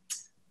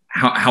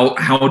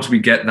do we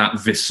get that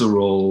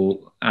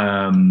visceral,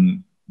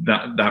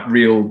 that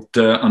real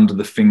dirt under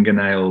the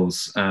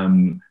fingernails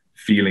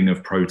feeling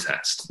of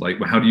protest?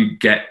 Like, how do you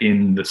get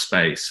in the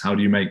space? How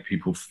do you make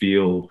people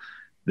feel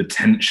the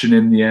tension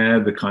in the air,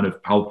 the kind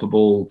of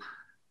palpable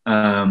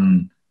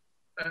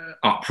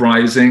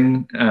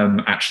uprising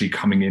actually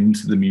coming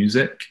into the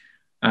music?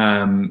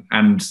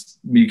 And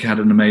Mika had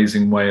an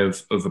amazing way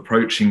of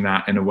approaching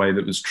that in a way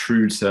that was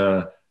true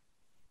to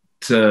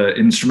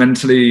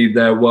instrumentally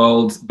their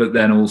world, but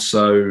then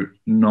also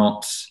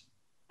not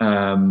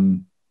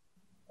kind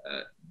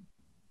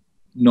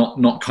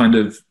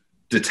of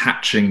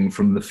detaching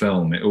from the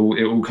film. It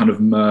all kind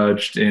of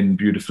merged in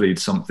beautifully to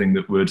something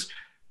that would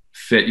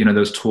fit. You know,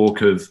 there's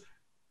talk of,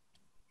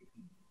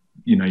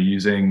 you know,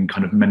 using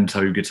kind of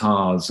mento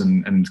guitars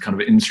and kind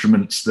of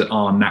instruments that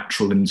are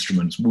natural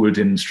instruments, wood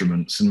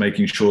instruments, and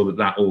making sure that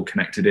that all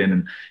connected in.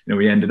 And, you know,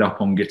 we ended up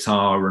on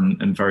guitar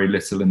and very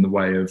little in the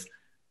way of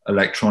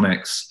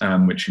electronics,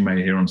 which you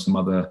may hear on some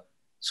other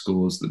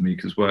scores that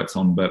Mika's worked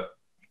on. But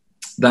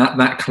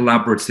that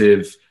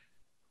collaborative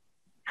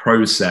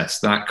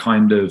process, that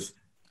kind of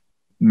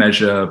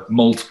measure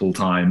multiple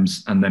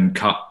times and then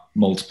cut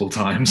multiple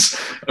times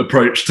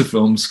approach to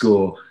film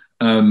score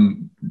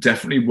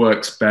definitely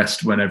works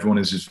best when everyone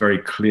is just very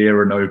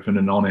clear and open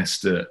and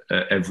honest at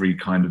every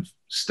kind of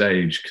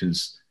stage.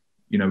 Because,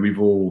 you know, we've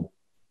all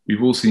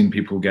seen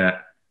people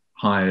get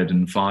hired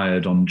and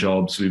fired on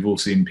jobs. We've all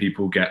seen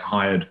people get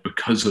hired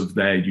because of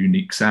their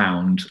unique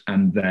sound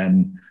and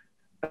then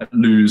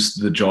lose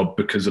the job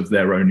because of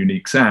their own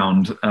unique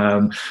sound,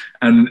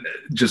 and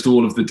just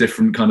all of the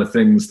different kind of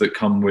things that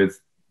come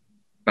with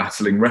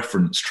battling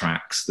reference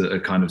tracks that are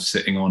kind of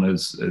sitting on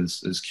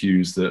as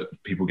cues that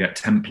people get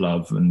temp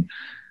love. And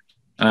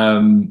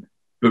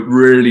but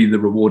really the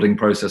rewarding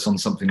process on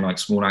something like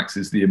Small Acts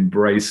is the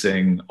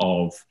embracing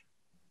of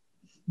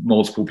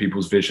multiple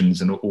people's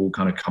visions and all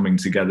kind of coming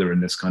together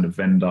in this kind of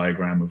Venn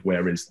diagram of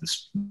where is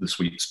the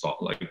sweet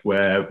spot, like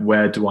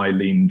where do I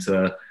lean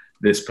to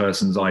this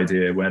person's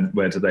idea,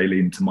 where do they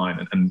lean to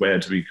mine, and where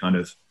do we kind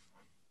of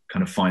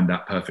find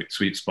that perfect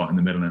sweet spot in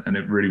the middle. And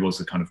it really was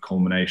a kind of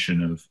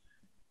culmination of,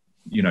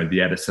 you know,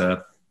 the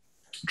editor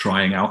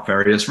trying out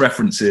various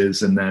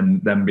references and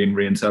then them being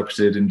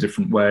reinterpreted in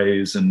different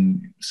ways,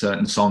 and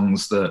certain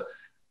songs that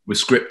were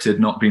scripted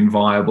not being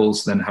viable,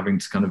 so then having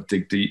to kind of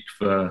dig deep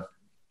for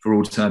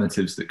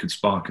alternatives that could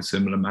spark a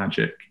similar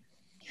magic.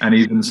 And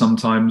even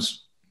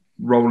sometimes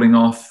rolling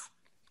off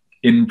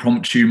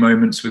impromptu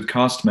moments with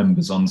cast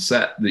members on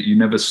set that you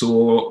never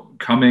saw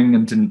coming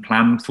and didn't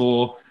plan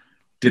for,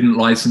 didn't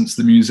license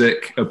the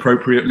music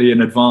appropriately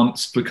in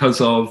advance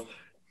because of,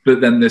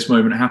 but then this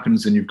moment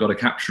happens and you've got to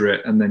capture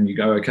it, and then you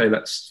go, okay,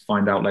 let's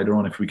find out later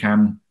on if we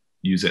can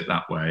use it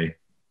that way,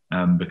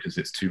 because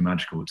it's too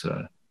magical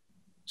to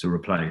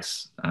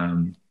replace.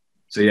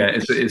 So yeah,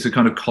 it's a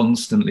kind of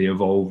constantly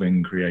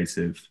evolving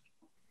creative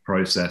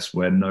process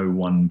where no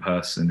one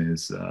person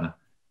is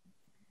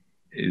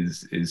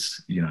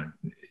you know,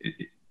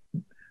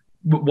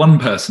 one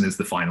person is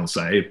the final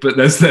say, but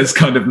there's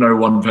kind of no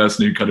one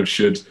person who kind of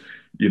should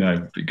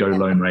go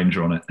Lone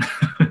Ranger on it.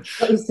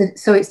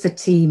 So it's the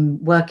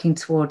team working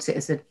towards it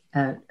as a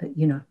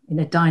in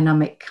a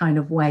dynamic kind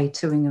of way,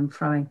 toing and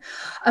froing.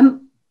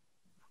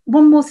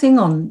 One more thing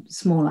on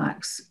small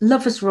acts.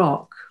 Lovers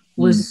Rock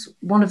was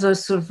one of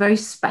those sort of very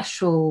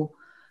special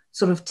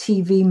sort of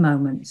TV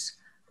moments,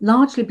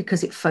 largely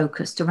because it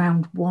focused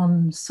around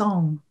one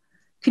song.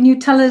 Can you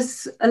tell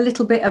us a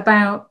little bit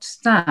about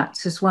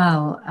that as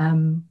well?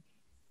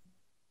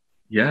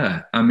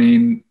 Yeah, I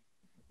mean,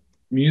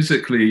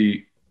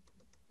 musically,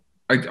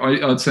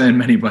 I'd say in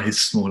many ways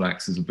Small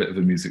Axe is a bit of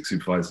a music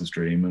supervisor's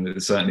dream, and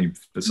it certainly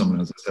for someone,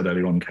 as I said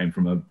earlier on, came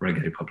from a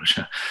reggae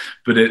publisher.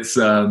 But it's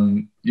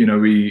we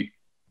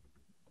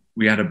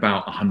had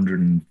about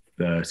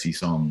 130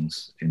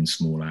 songs in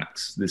Small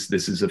Axe.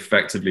 This is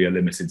effectively a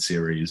limited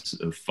series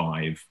of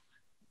 5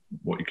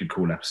 what you could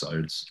call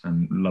episodes,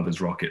 and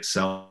Lovers Rock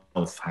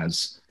itself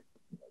has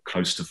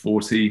close to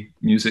 40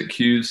 music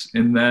cues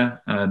in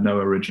there, no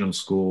original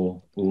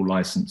score, all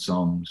licensed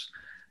songs.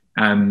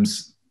 And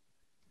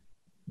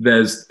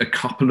there's a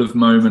couple of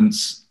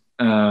moments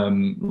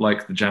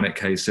like the Janet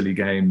Kay Silly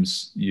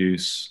Games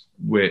use,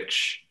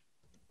 which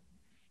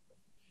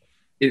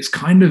it's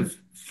kind of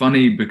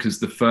funny because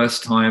the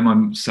first time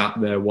I'm sat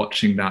there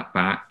watching that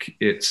back,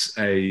 it's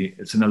an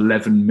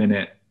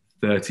 11-minute,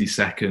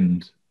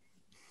 30-second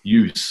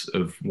use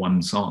of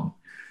one song.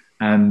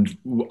 And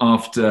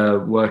after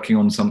working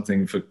on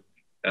something for,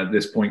 at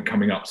this point,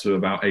 coming up to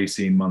about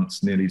 18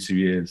 months, nearly 2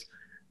 years,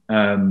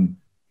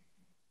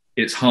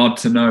 it's hard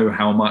to know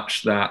how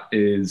much that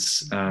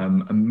is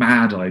a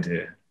mad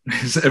idea.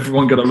 Is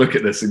everyone going to look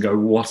at this and go,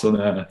 what on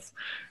earth?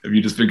 Have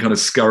you just been kind of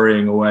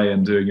scurrying away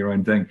and doing your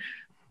own thing?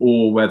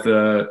 Or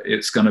whether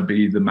it's going to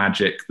be the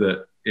magic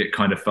that it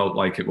kind of felt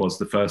like it was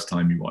the first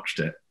time you watched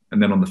it.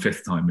 And then on the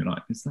 5th time, you're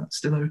like, is that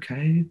still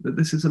okay that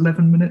this is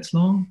 11 minutes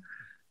long?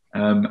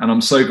 And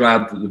I'm so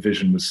glad that the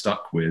vision was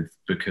stuck with,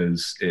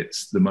 because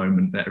it's the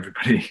moment that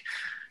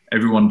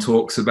everyone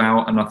talks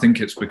about. And I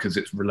think it's because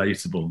it's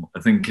relatable.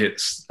 I think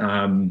it's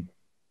the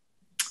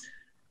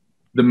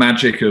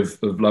magic of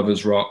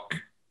Lovers Rock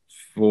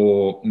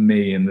for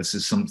me, and this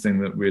is something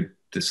that we'd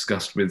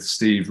discussed with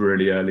Steve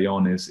really early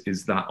on,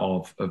 is that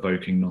of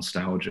evoking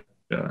nostalgia.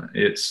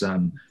 It's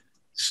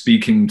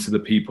speaking to the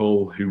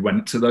people who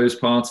went to those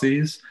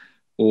parties,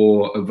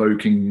 or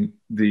evoking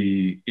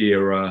the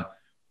era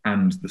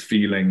and the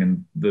feeling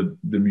and the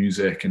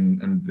music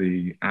and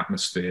the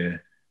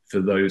atmosphere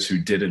for those who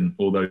didn't,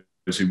 or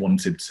those who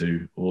wanted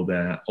to, or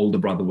their older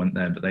brother went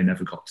there but they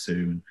never got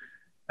to.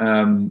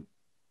 And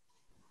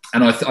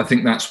I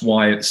think that's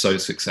why it's so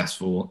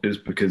successful, is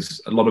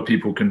because a lot of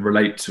people can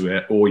relate to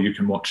it, or you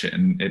can watch it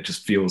and it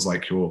just feels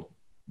like you're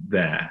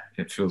there.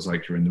 It feels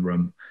like you're in the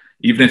room.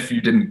 Even if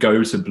you didn't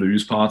go to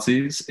blues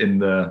parties in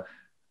the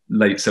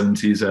late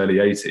 70s, early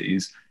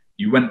 80s,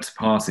 you went to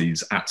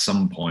parties at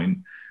some point,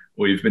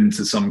 or you've been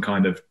to some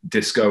kind of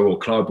disco or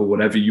club or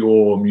whatever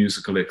your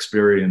musical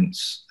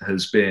experience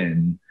has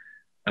been.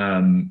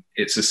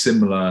 It's a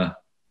similar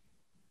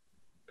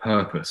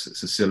purpose.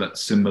 It's a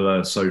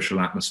similar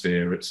social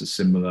atmosphere. It's a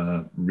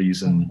similar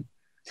reason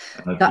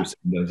to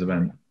those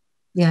events.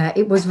 Yeah,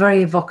 it was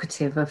very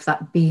evocative of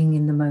that being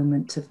in the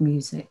moment of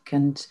music,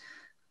 and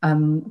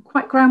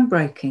quite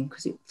groundbreaking,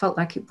 because it felt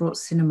like it brought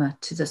cinema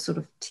to the sort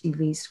of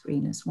TV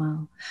screen as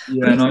well.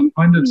 Yeah, and I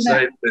kind of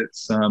say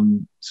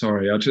that,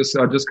 sorry, I just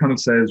kind of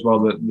say as well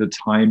that the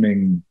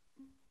timing,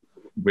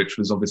 which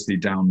was obviously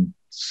down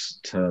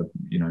to,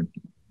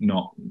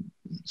 not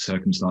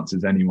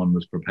circumstances anyone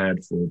was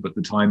prepared for, but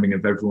the timing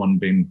of everyone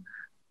being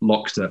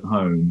locked at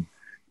home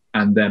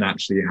and then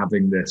actually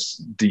having this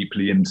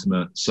deeply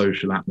intimate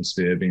social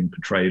atmosphere being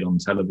portrayed on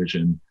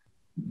television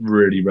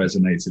really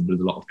resonated with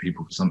a lot of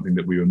people, for something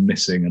that we were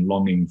missing and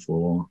longing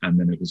for. And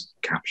then it was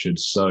captured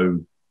so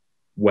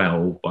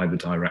well by the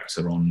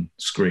director on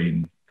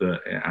screen that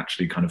it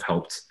actually kind of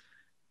helped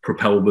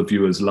propel the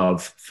viewer's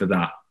love for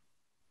that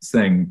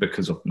thing,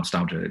 because of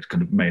nostalgia. It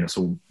kind of made us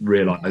all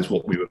realize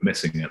what we were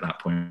missing at that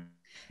point.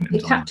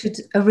 It captured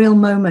a real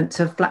moment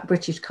of Black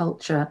British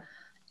culture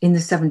in the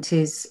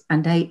 70s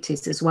and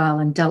 80s as well,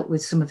 and dealt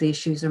with some of the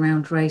issues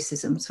around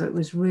racism. So it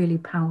was really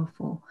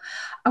powerful.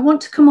 I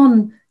want to come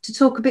on to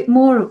talk a bit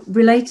more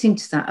relating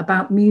to that,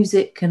 about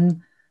music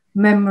and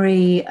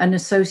memory and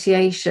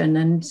association.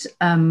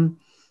 And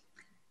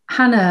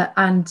Hannah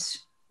and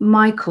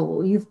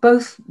Michael, you've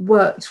both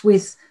worked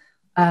with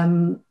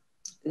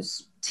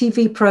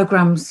TV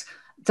programs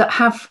that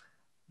have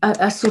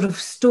a sort of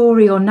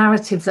story or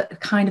narrative that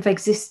kind of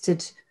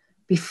existed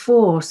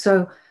before.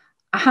 So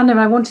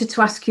Hannah, I wanted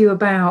to ask you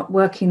about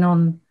working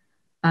on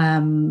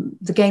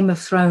the Game of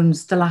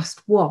Thrones, The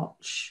Last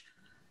Watch,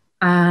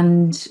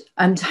 and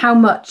how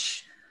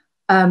much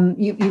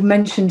you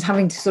mentioned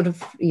having to sort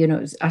of,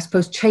 I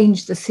suppose,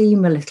 change the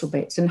theme a little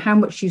bit, and how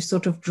much you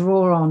sort of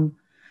draw on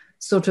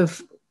sort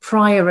of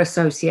prior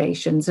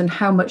associations, and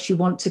how much you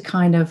want to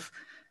kind of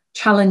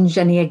challenge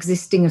any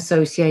existing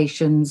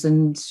associations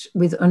and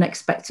with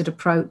unexpected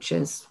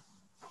approaches.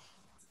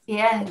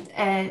 Yeah,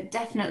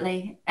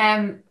 definitely.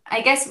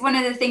 I guess one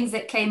of the things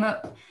that came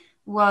up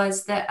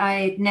was that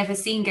I'd never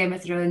seen Game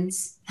of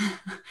Thrones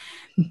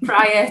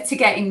prior to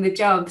getting the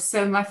job.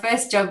 So my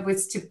first job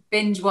was to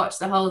binge watch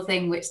the whole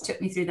thing, which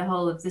took me through the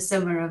whole of the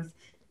summer of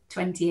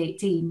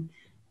 2018.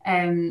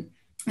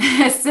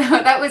 So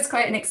that was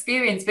quite an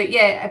experience. But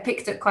yeah, I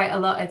picked up quite a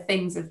lot of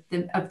things of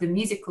the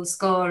musical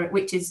score,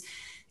 which is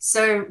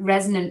so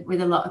resonant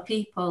with a lot of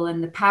people,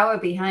 and the power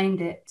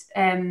behind it.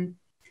 And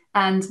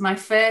my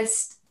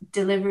first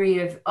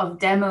delivery of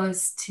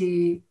demos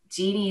to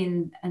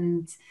Jeannie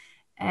and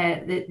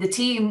the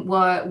team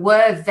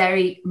were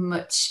very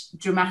much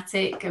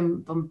dramatic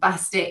and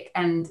bombastic,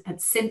 and had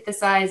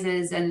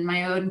synthesizers and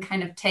my own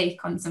kind of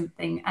take on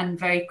something, and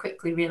very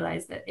quickly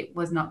realized that it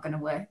was not going to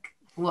work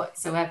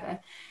whatsoever.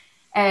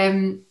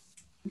 And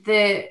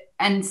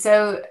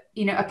so,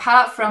 you know,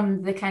 apart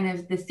from the kind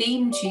of the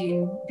theme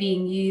tune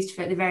being used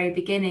for at the very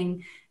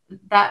beginning,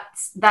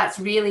 that's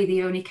really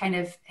the only kind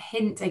of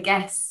hint, I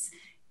guess,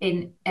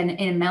 in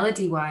a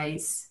melody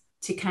wise,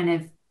 to kind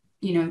of,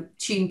 you know,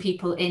 tune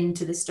people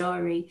into the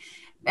story.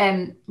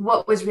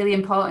 What was really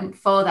important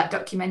for that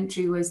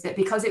documentary was that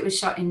because it was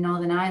shot in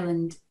Northern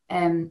Ireland,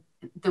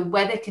 the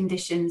weather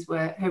conditions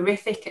were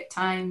horrific at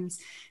times.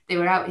 They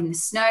were out in the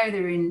snow,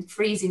 they were in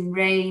freezing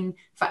rain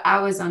for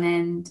hours on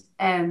end.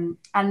 And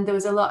there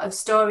was a lot of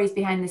stories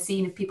behind the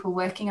scene of people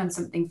working on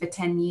something for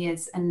 10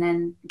 years and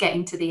then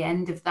getting to the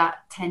end of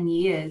that 10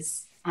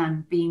 years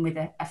and being with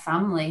a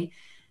family,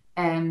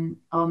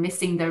 or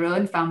missing their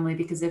own family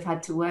because they've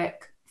had to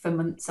work for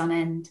months on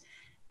end.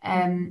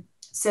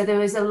 So there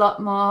was a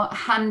lot more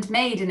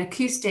handmade and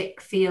acoustic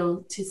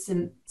feel to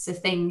some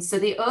things. So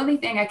the only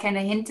thing I kind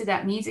of hinted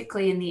at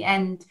musically in the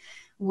end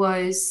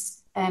was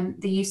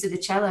the use of the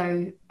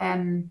cello.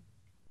 The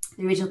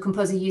original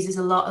composer uses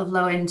a lot of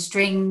low-end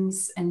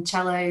strings and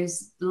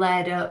cellos,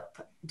 layered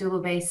up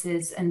double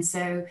basses. And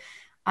so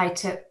I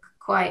took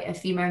quite a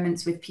few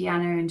moments with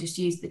piano and just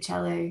used the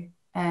cello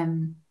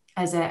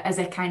as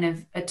a kind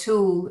of a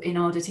tool in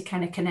order to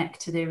kind of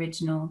connect to the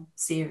original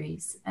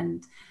series.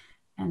 And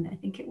I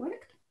think it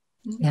worked.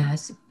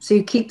 Yes. So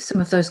you keep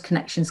some of those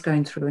connections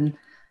going through and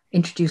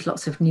introduce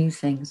lots of new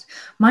things.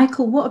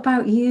 Michael, what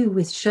about you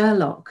with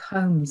Sherlock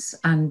Holmes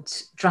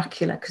and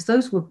Dracula? Because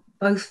those were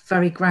both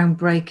very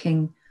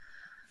groundbreaking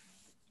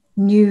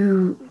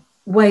new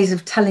ways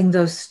of telling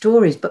those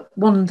stories, but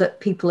one that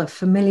people are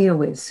familiar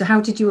with. So how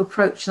did you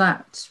approach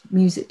that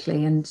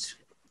musically? And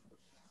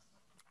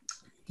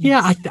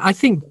yeah, I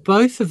think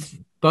both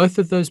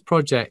of those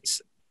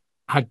projects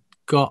had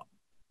got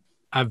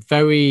a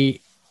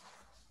very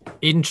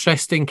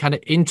interesting kind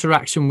of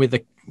interaction with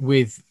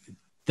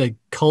the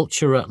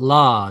culture at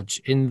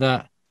large, in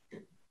that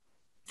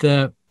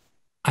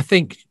I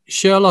think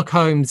Sherlock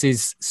Holmes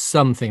is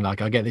something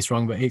like, I get this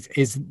wrong, but it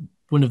is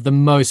one of the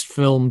most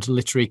filmed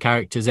literary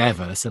characters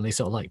ever, certainly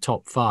sort of like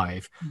top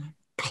 5,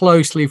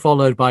 closely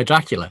followed by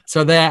Dracula.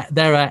 So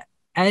there are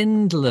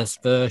endless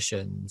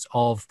versions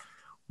of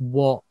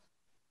what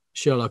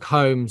Sherlock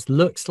Holmes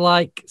looks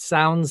like,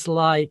 sounds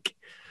like,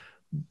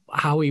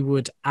 how he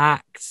would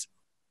act,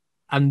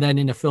 and then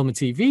in a film and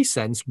TV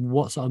sense,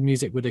 what sort of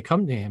music would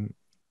accompany him.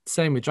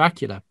 Same with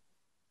Dracula.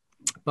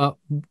 But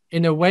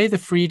in a way, the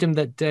freedom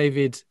that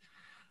David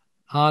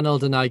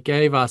Arnold and I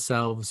gave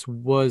ourselves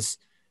was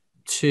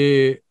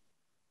to,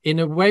 in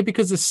a way,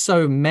 because there's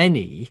so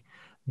many,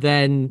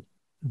 then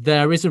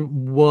there isn't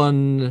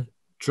one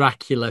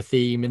Dracula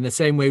theme in the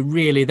same way.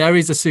 Really, there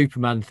is a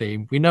Superman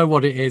theme. We know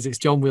what it is. It's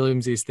John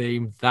Williams's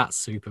theme. That's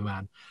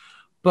Superman.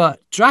 But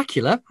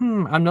Dracula,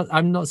 I'm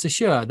not so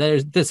sure.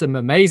 There's some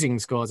amazing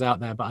scores out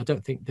there, but I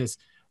don't think there's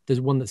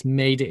one that's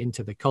made it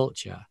into the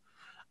culture.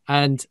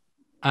 And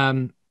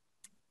in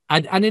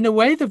a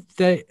way,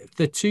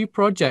 the two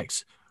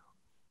projects,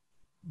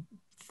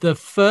 the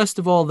first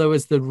of all, there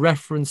was the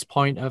reference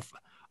point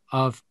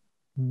of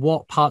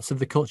what parts of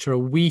the culture are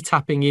we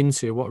tapping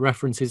into, what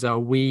references are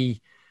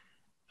we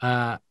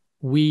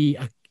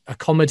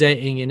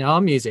accommodating in our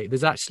music.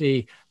 There's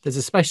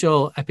a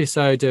special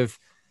episode of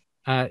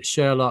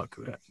Sherlock,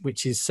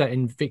 which is set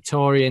in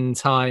Victorian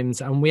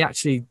times, and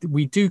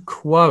we do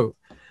quote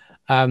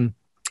one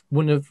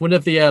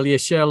of the earlier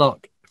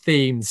Sherlock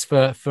themes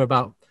for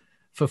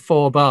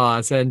 4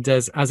 bars, and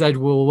as Ed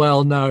will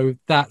well know,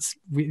 that's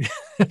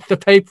the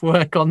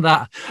paperwork on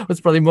that was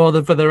probably more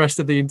than for the rest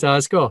of the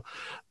entire score.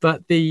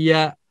 But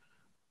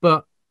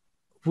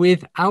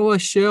with our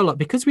Sherlock,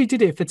 because we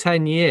did it for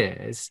 10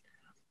 years,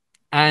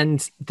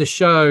 and the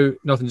show,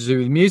 nothing to do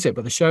with music,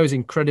 but the show is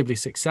incredibly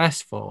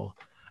successful,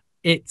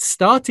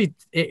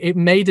 it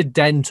made a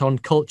dent on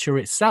culture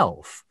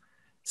itself.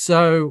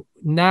 So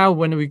now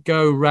when we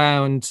go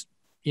around,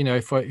 you know,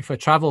 if I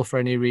travel for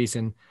any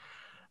reason,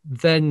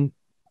 then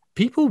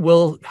people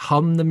will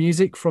hum the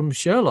music from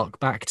Sherlock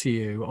back to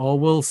you, or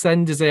will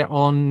send us it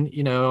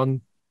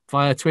on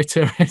via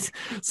Twitter,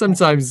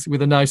 sometimes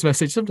with a nice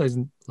message, sometimes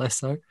less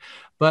so.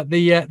 But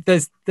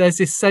there's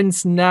this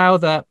sense now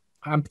that,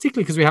 and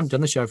particularly because we haven't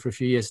done the show for a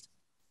few years,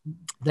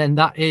 then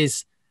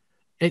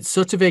it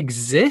sort of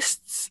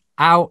exists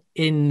out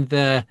in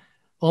the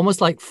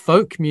almost like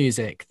folk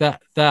music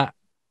that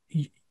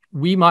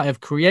we might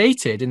have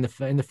created in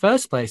the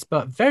first place,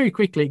 but very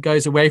quickly it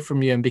goes away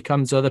from you and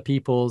becomes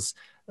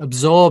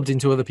absorbed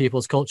into other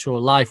people's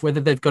cultural life, whether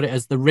they've got it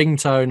as the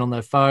ringtone on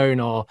their phone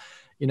or,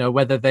 you know,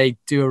 whether they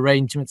do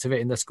arrangements of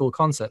it in their school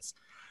concerts.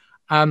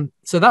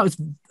 So that was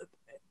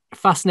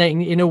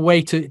fascinating in a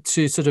way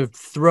to sort of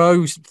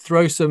throw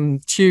some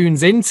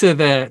tunes into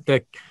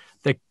the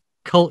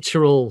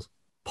cultural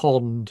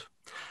pond.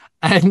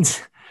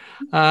 And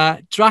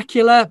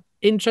Dracula,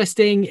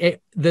 interesting.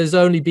 There's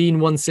only been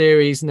one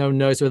series. No one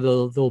knows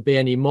whether there'll be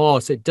any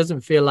more. So it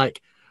doesn't feel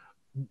like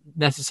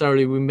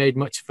necessarily we made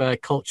much of a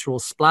cultural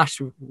splash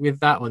with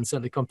that one,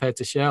 certainly compared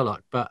to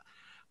Sherlock. But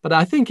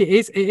I think it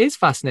is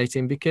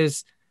fascinating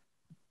because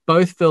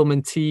both film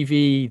and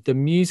TV, the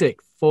music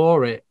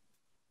for it,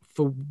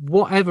 for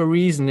whatever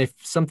reason, if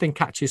something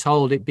catches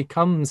hold, it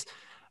becomes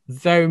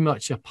very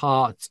much a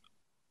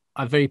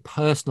very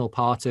personal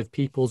part of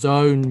people's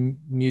own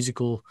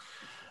musical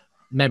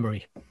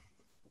memory.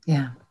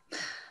 Yeah,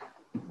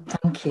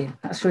 thank you.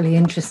 That's really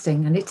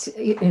interesting. And it's,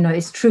 you know,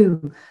 it's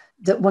true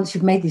that once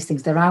you've made these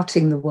things, they're out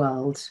in the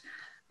world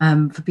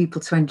for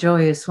people to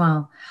enjoy as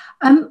well.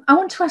 I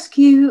want to ask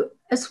you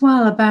as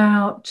well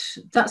about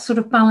that sort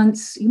of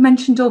balance. You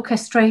mentioned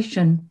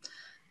orchestration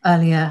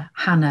earlier,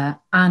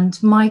 Hannah,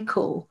 and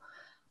Michael.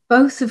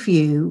 Both of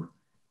you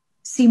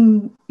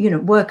seem, you know,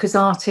 work as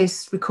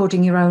artists,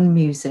 recording your own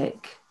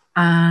music.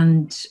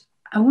 And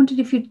I wondered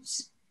if you'd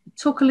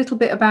talk a little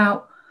bit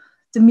about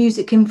the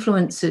music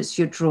influences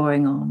you're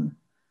drawing on.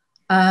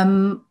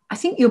 I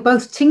think you're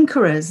both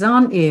tinkerers,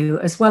 aren't you,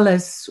 as well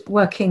as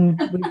working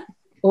with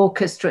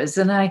orchestras?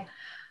 And I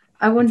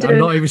wonder. I'm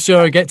not even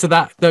sure I get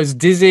to those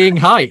dizzying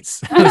heights.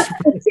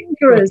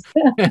 Tinkerers,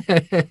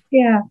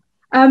 yeah.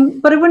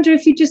 But I wonder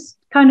if you just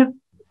kind of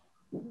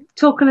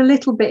talk a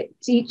little bit,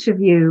 each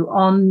of you,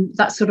 on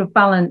that sort of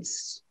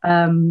balance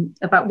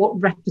about what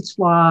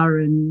repertoire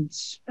and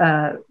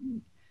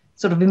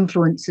sort of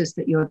influences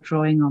that you're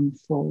drawing on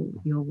for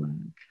your work.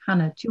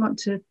 Hannah, do you want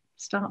to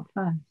start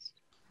first?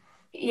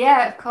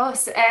 Yeah, of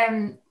course.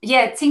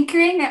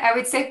 Tinkering, I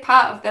would say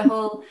part of the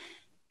whole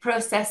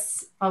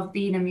process of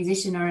being a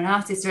musician or an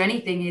artist or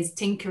anything is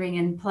tinkering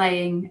and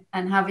playing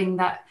and having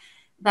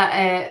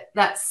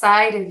that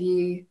side of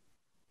you.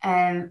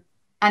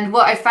 And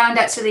what I found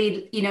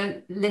actually, you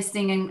know,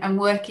 listening and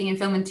working in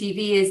film and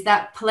TV is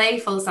that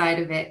playful side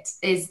of it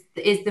is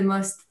the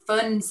most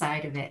fun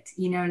side of it,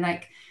 you know,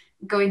 like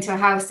going to a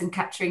house and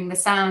capturing the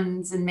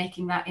sounds and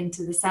making that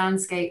into the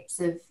soundscapes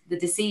of the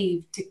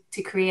deceived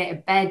to create a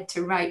bed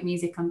to write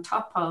music on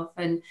top of.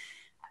 And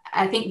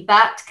I think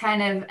that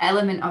kind of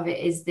element of it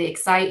is the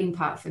exciting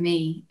part for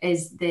me,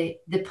 is the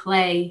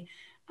play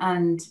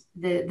and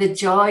the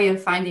joy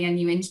of finding a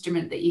new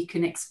instrument that you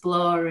can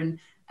explore and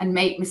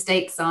make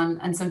mistakes on.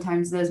 And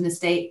sometimes those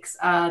mistakes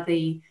are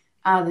the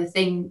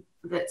thing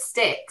that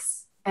sticks.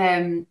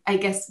 I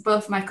guess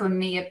both Michael and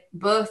me are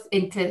both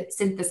into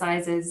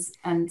synthesizers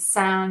and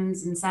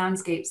sounds and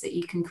soundscapes that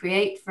you can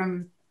create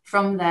from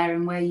there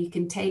and where you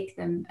can take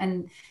them.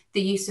 And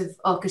the use of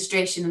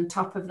orchestration on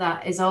top of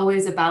that is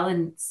always a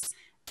balance,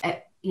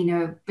 you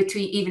know,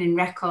 between, even in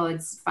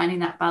records, finding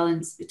that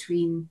balance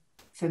between,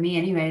 for me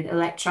anyway,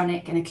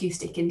 electronic and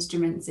acoustic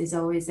instruments is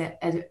always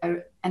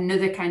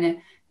another kind of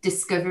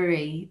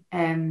discovery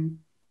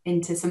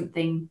into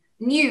something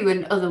new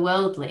and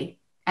otherworldly.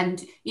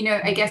 And, you know,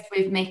 I guess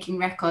with making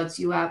records,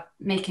 you are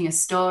making a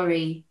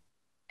story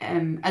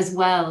as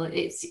well.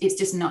 It's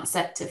just not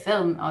set to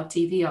film or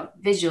TV or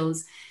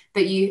visuals,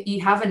 but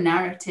you have a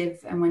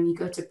narrative. And when you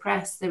go to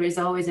press, there is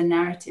always a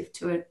narrative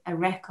to a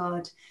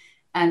record,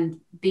 and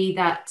be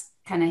that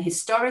kind of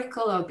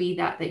historical or be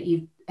that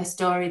a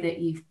story that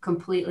you've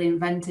completely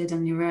invented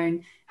on your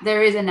own.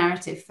 There is a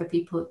narrative for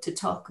people to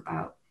talk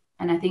about.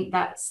 And I think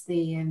that's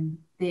the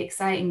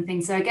exciting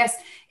thing. So I guess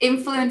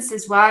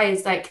influences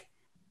wise, like,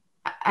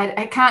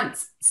 I can't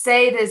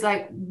say there's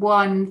like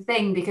one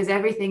thing because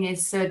everything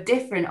is so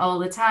different all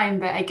the time.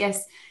 But I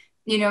guess,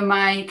 you know,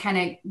 my kind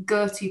of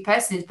go-to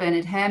person is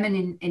Bernard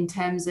Herrmann in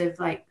terms of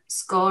like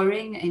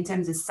scoring, in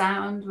terms of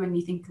sound, when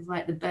you think of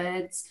like the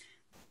Birds,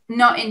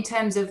 not in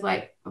terms of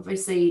like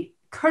obviously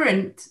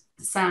current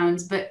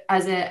sounds, but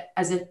as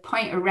a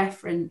point of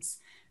reference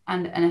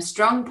and a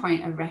strong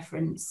point of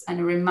reference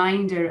and a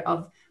reminder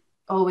of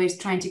always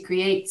trying to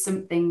create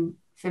something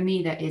for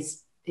me that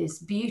is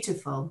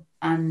beautiful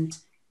and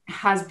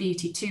has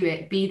beauty to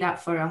it, be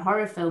that for a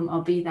horror film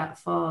or be that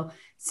for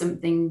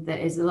something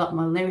that is a lot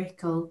more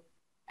lyrical.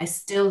 I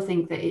still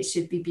think that it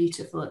should be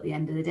beautiful at the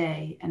end of the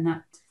day, and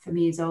that for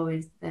me is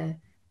always the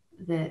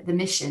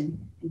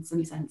mission in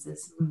some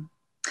senses.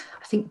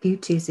 I think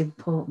beauty is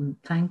important.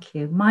 Thank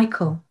you.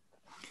 Michael?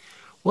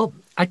 Well,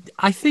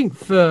 I think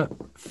for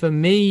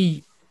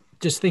me,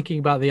 just thinking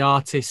about the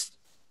artist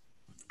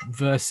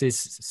versus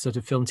sort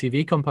of film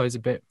TV composer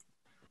bit,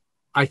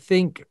 I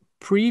think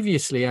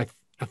previously I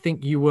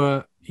think you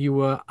were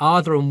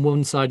either on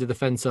one side of the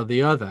fence or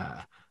the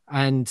other,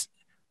 and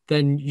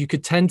then you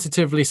could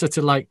tentatively sort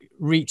of like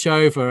reach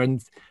over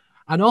and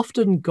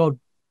often God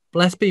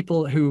bless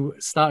people who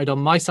started on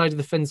my side of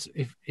the fence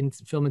in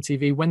film and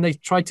TV, when they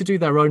tried to do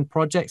their own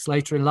projects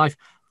later in life,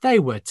 they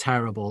were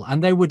terrible,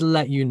 and they would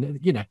let you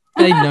know,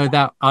 they know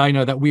that, I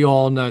know that, we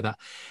all know that,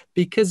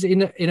 because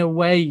in a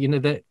way, you know,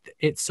 that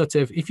it's sort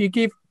of, if you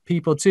give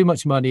people too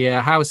much money,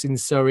 a house in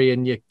Surrey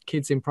and your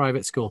kids in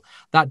private school,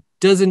 that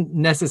doesn't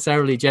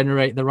necessarily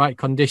generate the right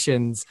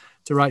conditions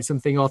to write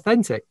something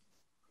authentic.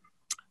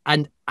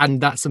 And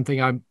that's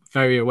something I'm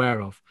very aware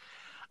of.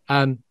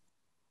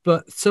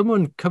 But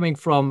someone coming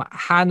from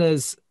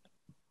Hannah's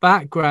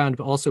background,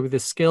 but also with the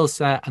skill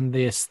set and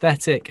the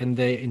aesthetic and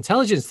the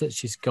intelligence that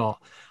she's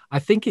got, I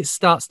think it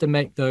starts to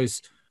make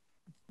those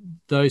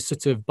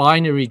sort of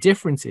binary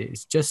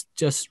differences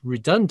just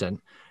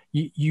redundant.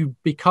 You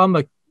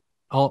become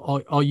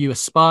or you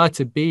aspire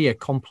to be a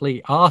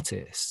complete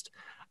artist,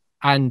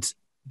 and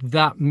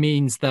that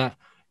means that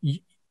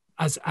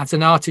as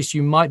an artist,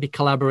 you might be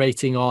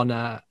collaborating on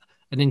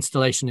an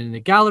installation in a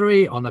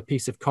gallery, on a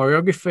piece of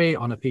choreography,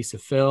 on a piece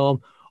of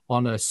film,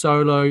 on a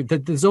solo.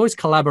 There's always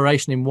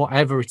collaboration in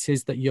whatever it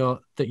is that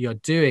you're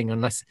doing,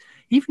 unless,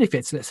 even if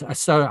it's a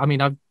solo. I mean,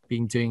 I've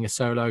been doing a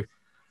solo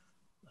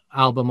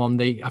album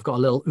I've got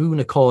a little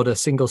unicorda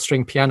single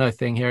string piano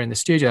thing here in the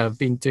studio. I've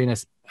been doing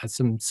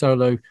some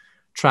solo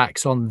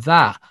tracks on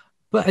that,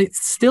 but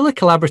it's still a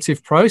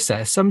collaborative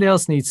process. Somebody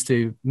else needs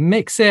to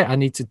mix it. I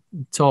need to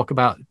talk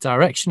about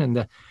direction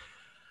and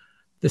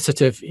the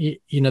sort of, you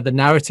know, the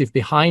narrative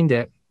behind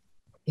it.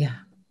 Yeah.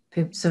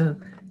 So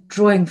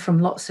drawing from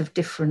lots of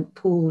different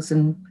pools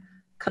and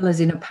colors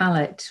in a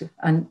palette,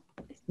 and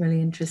it's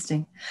really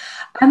interesting.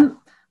 I'm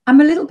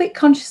a little bit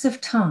conscious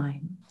of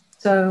time,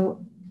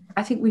 so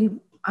I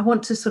think I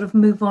want to sort of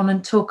move on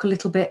and talk a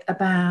little bit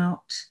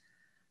about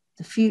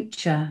the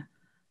future.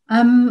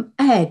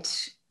 Ed,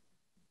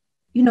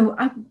 you know,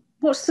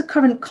 what's the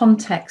current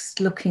context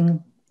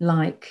looking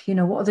like? You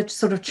know, what are the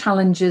sort of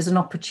challenges and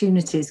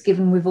opportunities,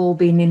 given we've all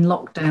been in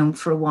lockdown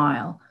for a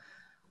while?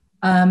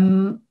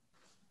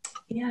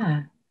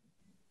 Yeah.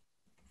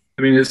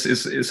 I mean,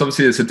 it's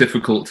obviously it's a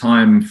difficult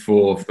time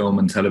for film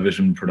and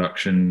television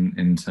production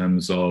in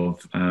terms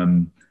of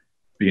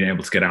being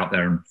able to get out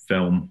there and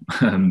film,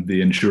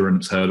 the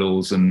insurance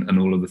hurdles and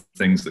all of the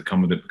things that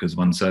come with it because of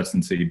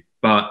uncertainty.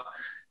 But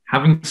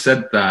having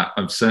said that,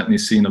 I've certainly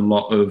seen a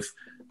lot of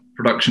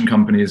production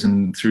companies,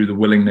 and through the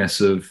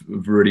willingness of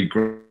really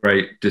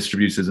great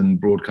distributors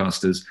and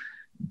broadcasters,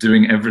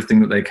 doing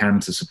everything that they can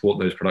to support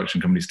those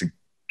production companies to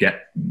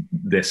get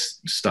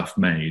this stuff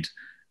made.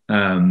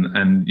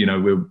 And, you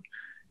know, we're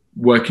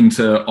working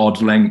to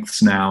odd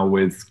lengths now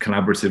with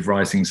collaborative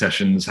writing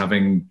sessions,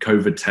 having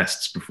COVID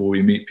tests before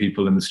we meet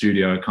people in the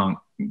studio. I can't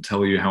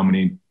tell you how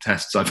many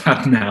tests I've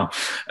had now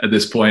at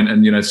this point.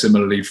 And, you know,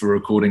 similarly for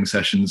recording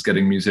sessions,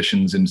 getting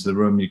musicians into the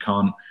room, you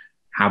can't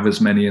have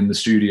as many in the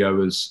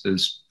studio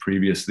as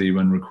previously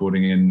when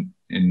recording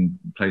in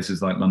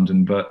places like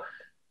London. But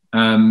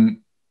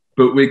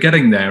we're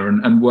getting there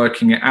and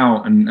working it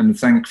out. And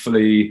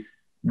thankfully,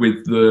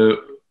 with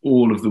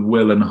all of the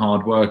will and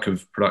hard work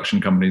of production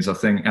companies, I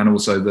think, and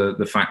also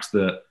the fact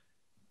that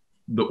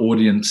the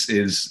audience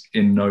is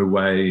in no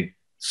way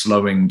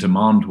slowing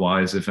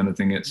demand-wise. If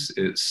anything,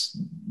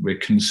 we're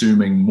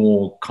consuming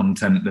more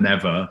content than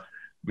ever.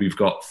 We've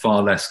got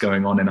far less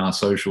going on in our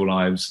social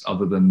lives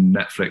other than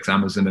Netflix,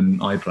 Amazon,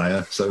 and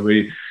iPlayer. So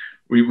we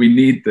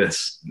need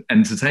this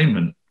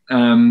entertainment.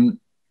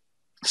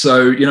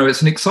 So, you know,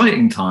 it's an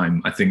exciting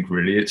time, I think,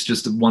 really. It's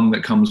just one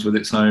that comes with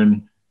its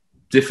own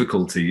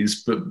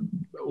difficulties, but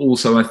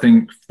also I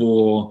think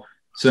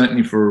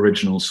certainly for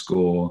original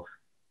score,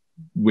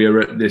 we're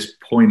at this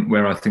point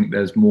where I think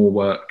there's more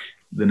work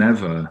than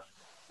ever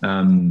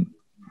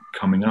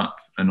coming up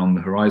and on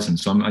the horizon.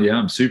 So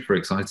I'm super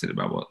excited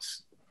about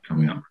what's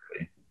coming up,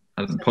 really.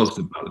 I'm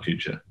positive about the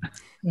future.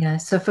 Yeah,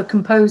 so for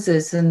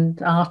composers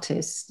and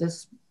artists,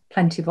 there's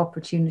plenty of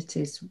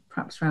opportunities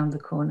perhaps around the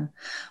corner.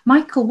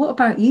 Michael, what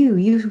about you?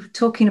 You were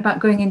talking about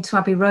going into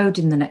Abbey Road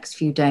in the next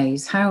few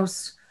days.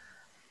 How's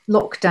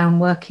lockdown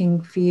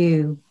working for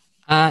you?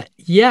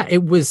 Yeah,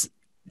 it was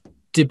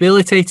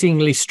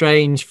debilitatingly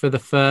strange for the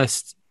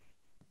first,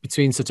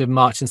 between sort of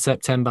March and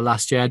September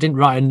last year. I didn't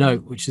write a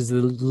note, which is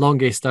the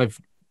longest I've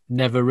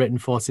never written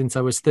for since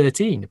I was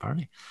 13,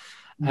 apparently.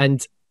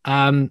 And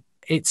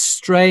it's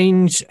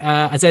strange.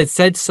 As I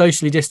said,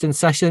 socially distanced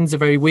sessions are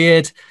very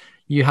weird.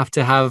 You have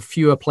to have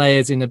fewer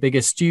players in a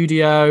bigger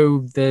studio.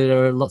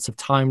 There are lots of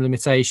time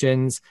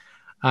limitations.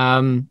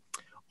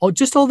 Or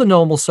just all the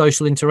normal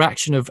social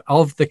interaction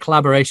of the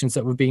collaborations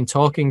that we've been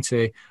talking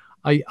to.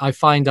 I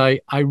find I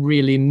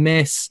really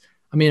miss.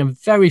 I mean, I'm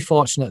very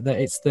fortunate that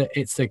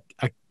it's a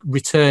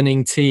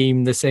returning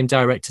team, the same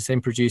director,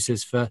 same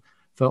producers for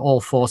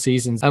all 4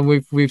 seasons, and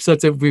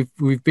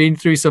we've been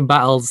through some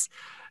battles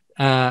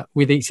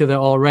with each other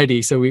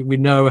already, so we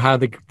know how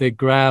the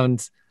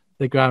ground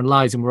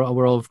lies, and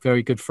we're all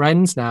very good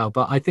friends now.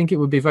 But I think it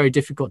would be very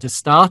difficult to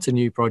start a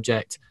new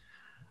project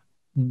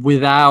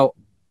without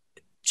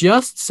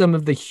just some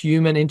of the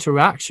human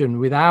interaction,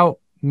 without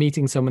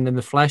meeting someone in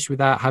the flesh,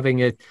 without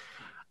having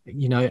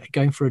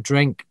going for a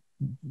drink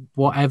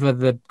whatever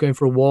going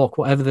for a walk,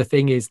 whatever the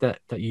thing is that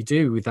you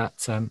do with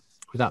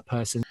that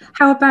person.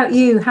 How about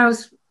you?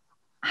 How's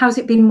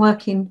it been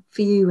working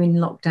for you in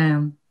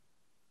lockdown?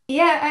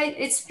 Yeah,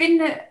 it's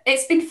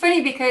been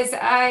funny because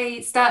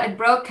I started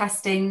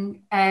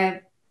broadcasting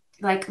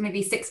like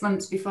maybe 6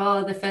 months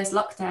before the first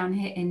lockdown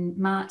hit in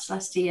March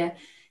last year.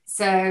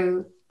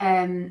 So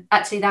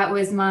actually that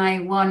was my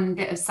one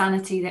bit of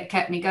sanity that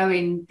kept me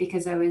going,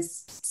 because I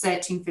was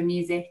searching for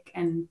music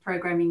and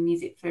programming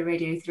music for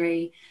Radio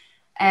 3.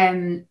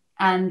 And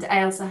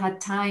I also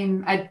had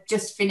time. I'd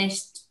just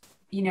finished,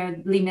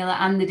 Lee Miller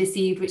and The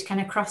Deceived, which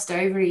kind of crossed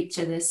over each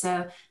other.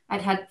 So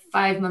I'd had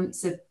 5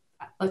 months of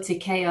utter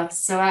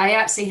chaos. So I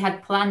actually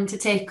had planned to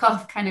take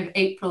off kind of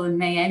April and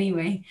May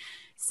anyway.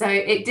 So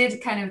it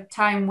did kind of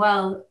time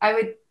well. I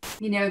would,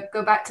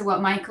 go back to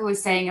what Michael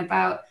was saying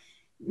about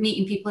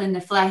meeting people in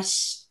the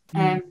flesh.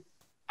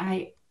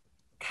 I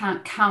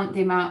can't count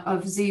the amount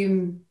of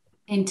Zoom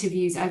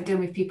interviews I've done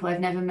with people I've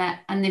never met,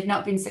 and they've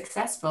not been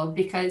successful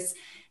because,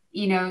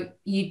 you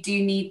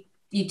do need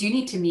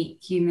to meet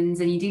humans,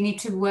 and you do need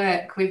to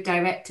work with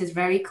directors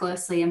very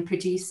closely and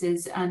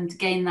producers and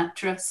gain that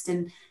trust.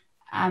 And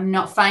I'm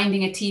not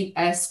finding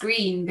a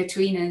screen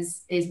between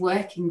us is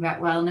working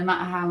that well, no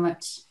matter how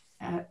much,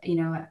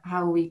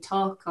 how we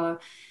talk.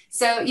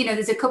 So,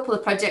 there's a couple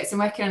of projects. I'm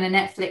working on a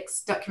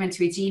Netflix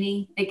documentary,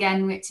 Genie,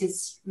 again, which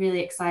is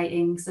really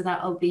exciting. So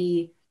that'll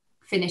be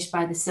finished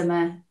by the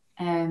summer.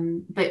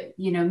 But,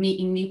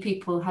 meeting new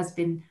people has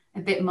been a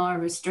bit more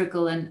of a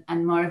struggle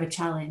and more of a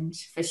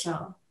challenge for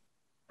sure.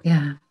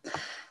 Yeah.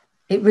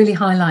 It really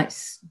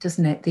highlights,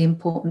 doesn't it, the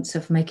importance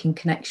of making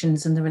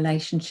connections and the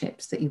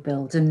relationships that you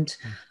build. And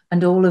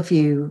all of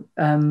you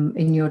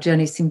in your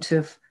journey seem to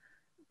have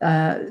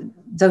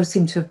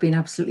been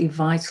absolutely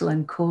vital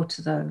and core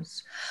to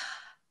those.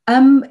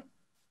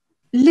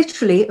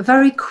 Literally, a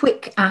very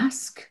quick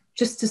ask,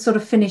 just to sort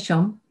of finish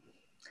on.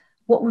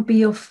 What would be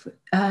your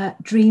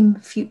dream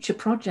future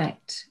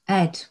project,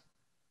 Ed?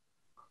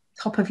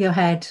 Top of your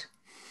head.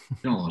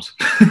 God.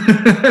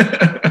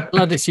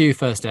 Glad it's you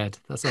first, Ed.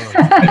 That's all.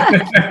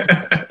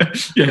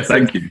 Yeah,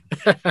 thank you.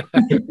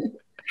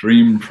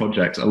 Dream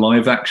project, a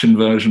live action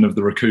version of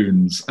the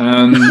Raccoons.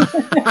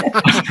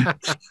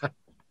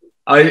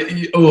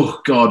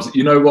 Oh God,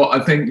 you know what?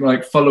 I think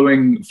like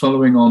following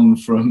on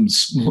from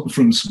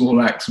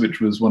Small Axe,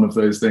 which was one of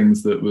those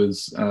things that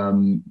was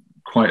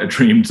quite a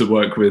dream to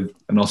work with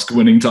an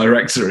Oscar-winning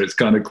director. It's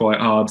kind of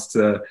quite hard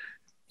to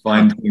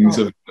find things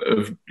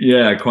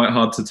quite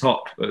hard to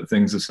top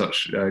things of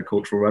such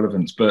cultural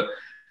relevance. But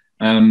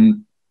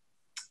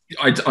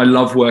I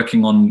love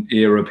working on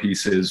era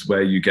pieces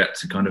where you get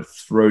to kind of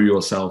throw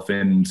yourself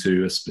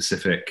into a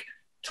specific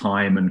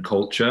time and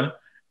culture.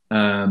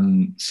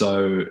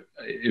 So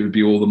it would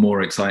be all the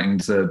more exciting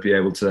to be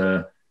able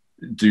to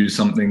do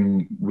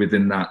something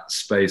within that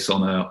space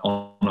on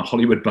a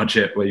Hollywood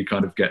budget, where you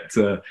kind of get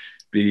to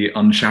be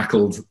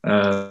unshackled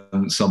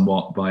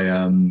somewhat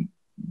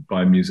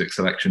by music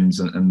selections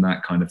and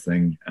that kind of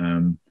thing.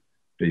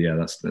 But yeah,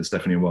 that's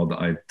definitely a world that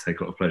I take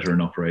a lot of pleasure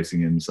in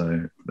operating in.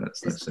 So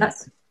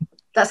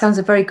that sounds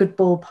a very good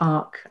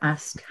ballpark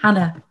ask.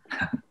 Hannah.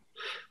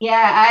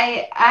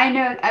 Yeah, I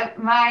know.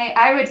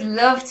 I would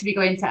love to be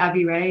going to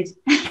Abbey Road.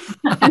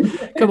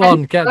 Come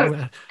on,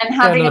 and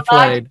having a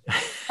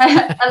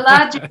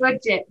larger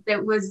budget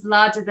that was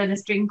larger than a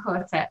string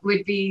quartet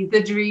would be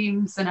the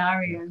dream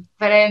scenario.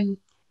 But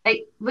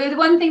the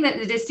one thing that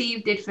The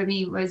Deceived did for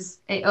me was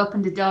it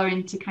opened a door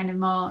into kind of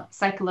more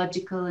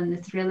psychological and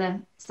the thriller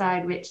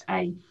side, which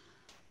I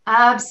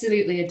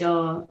absolutely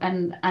adore,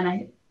 and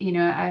I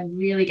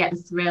really get the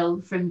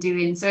thrill from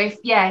doing. So if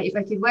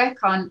I could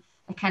work on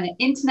a kind of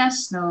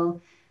international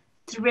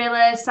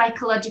thriller,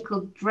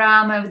 psychological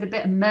drama with a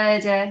bit of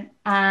murder,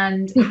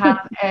 and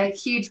have a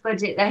huge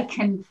budget that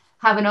can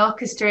have an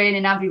orchestra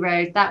in Abbey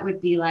Road, that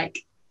would be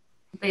like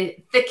the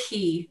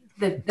key,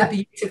 the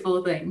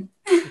beautiful thing.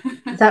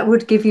 That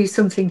would give you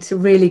something to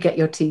really get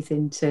your teeth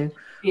into.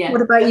 Yeah.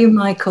 What about you,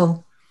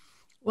 Michael?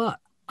 Well,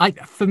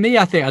 for me,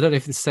 I think, I don't know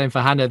if it's the same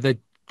for Hannah, the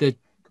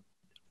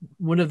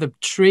one of the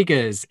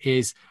triggers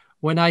is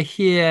when I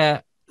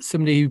hear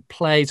somebody who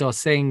plays or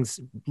sings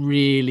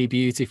really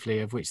beautifully,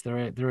 of which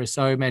there are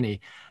so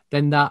many,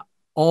 then that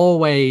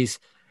always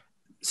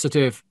sort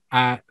of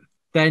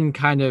then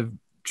kind of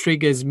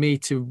triggers me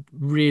to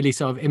really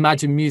sort of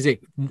imagine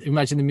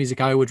the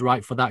music I would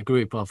write for that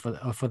group or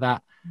for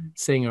that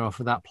singer or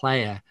for that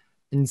player.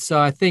 And so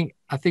I think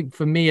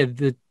for me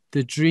the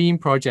dream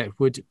project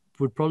would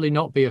probably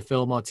not be a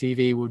film or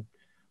TV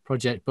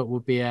project, but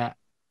would be a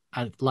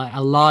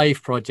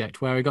live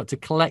project where I got to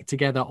collect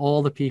together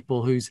all the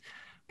people whose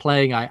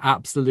playing I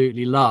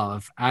absolutely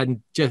love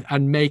and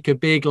make a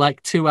big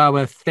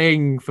 2-hour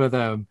thing for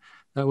them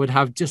that would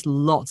have just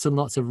lots and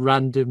lots of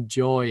random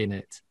joy in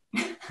it.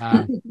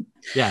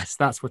 Yes,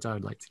 that's what I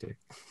would like to do.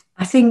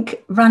 I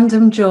think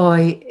random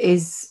joy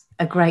is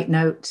a great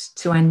note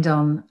to end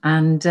on,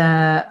 and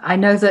I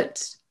know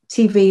that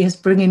TV has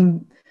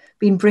been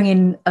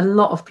bringing a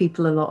lot of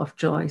people a lot of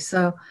joy.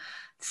 So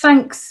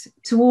thanks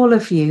to all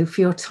of you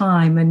for your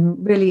time,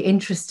 and really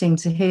interesting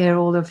to hear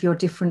all of your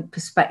different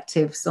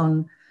perspectives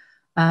on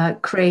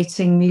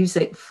creating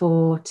music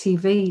for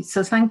TV.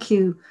 So thank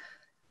you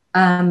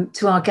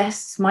to our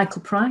guests,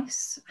 Michael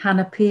Price,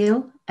 Hannah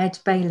Peel, Ed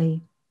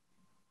Bailie.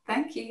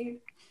 Thank you.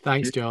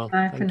 Thanks, Joel.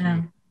 Bye for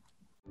now.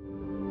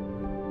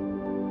 You.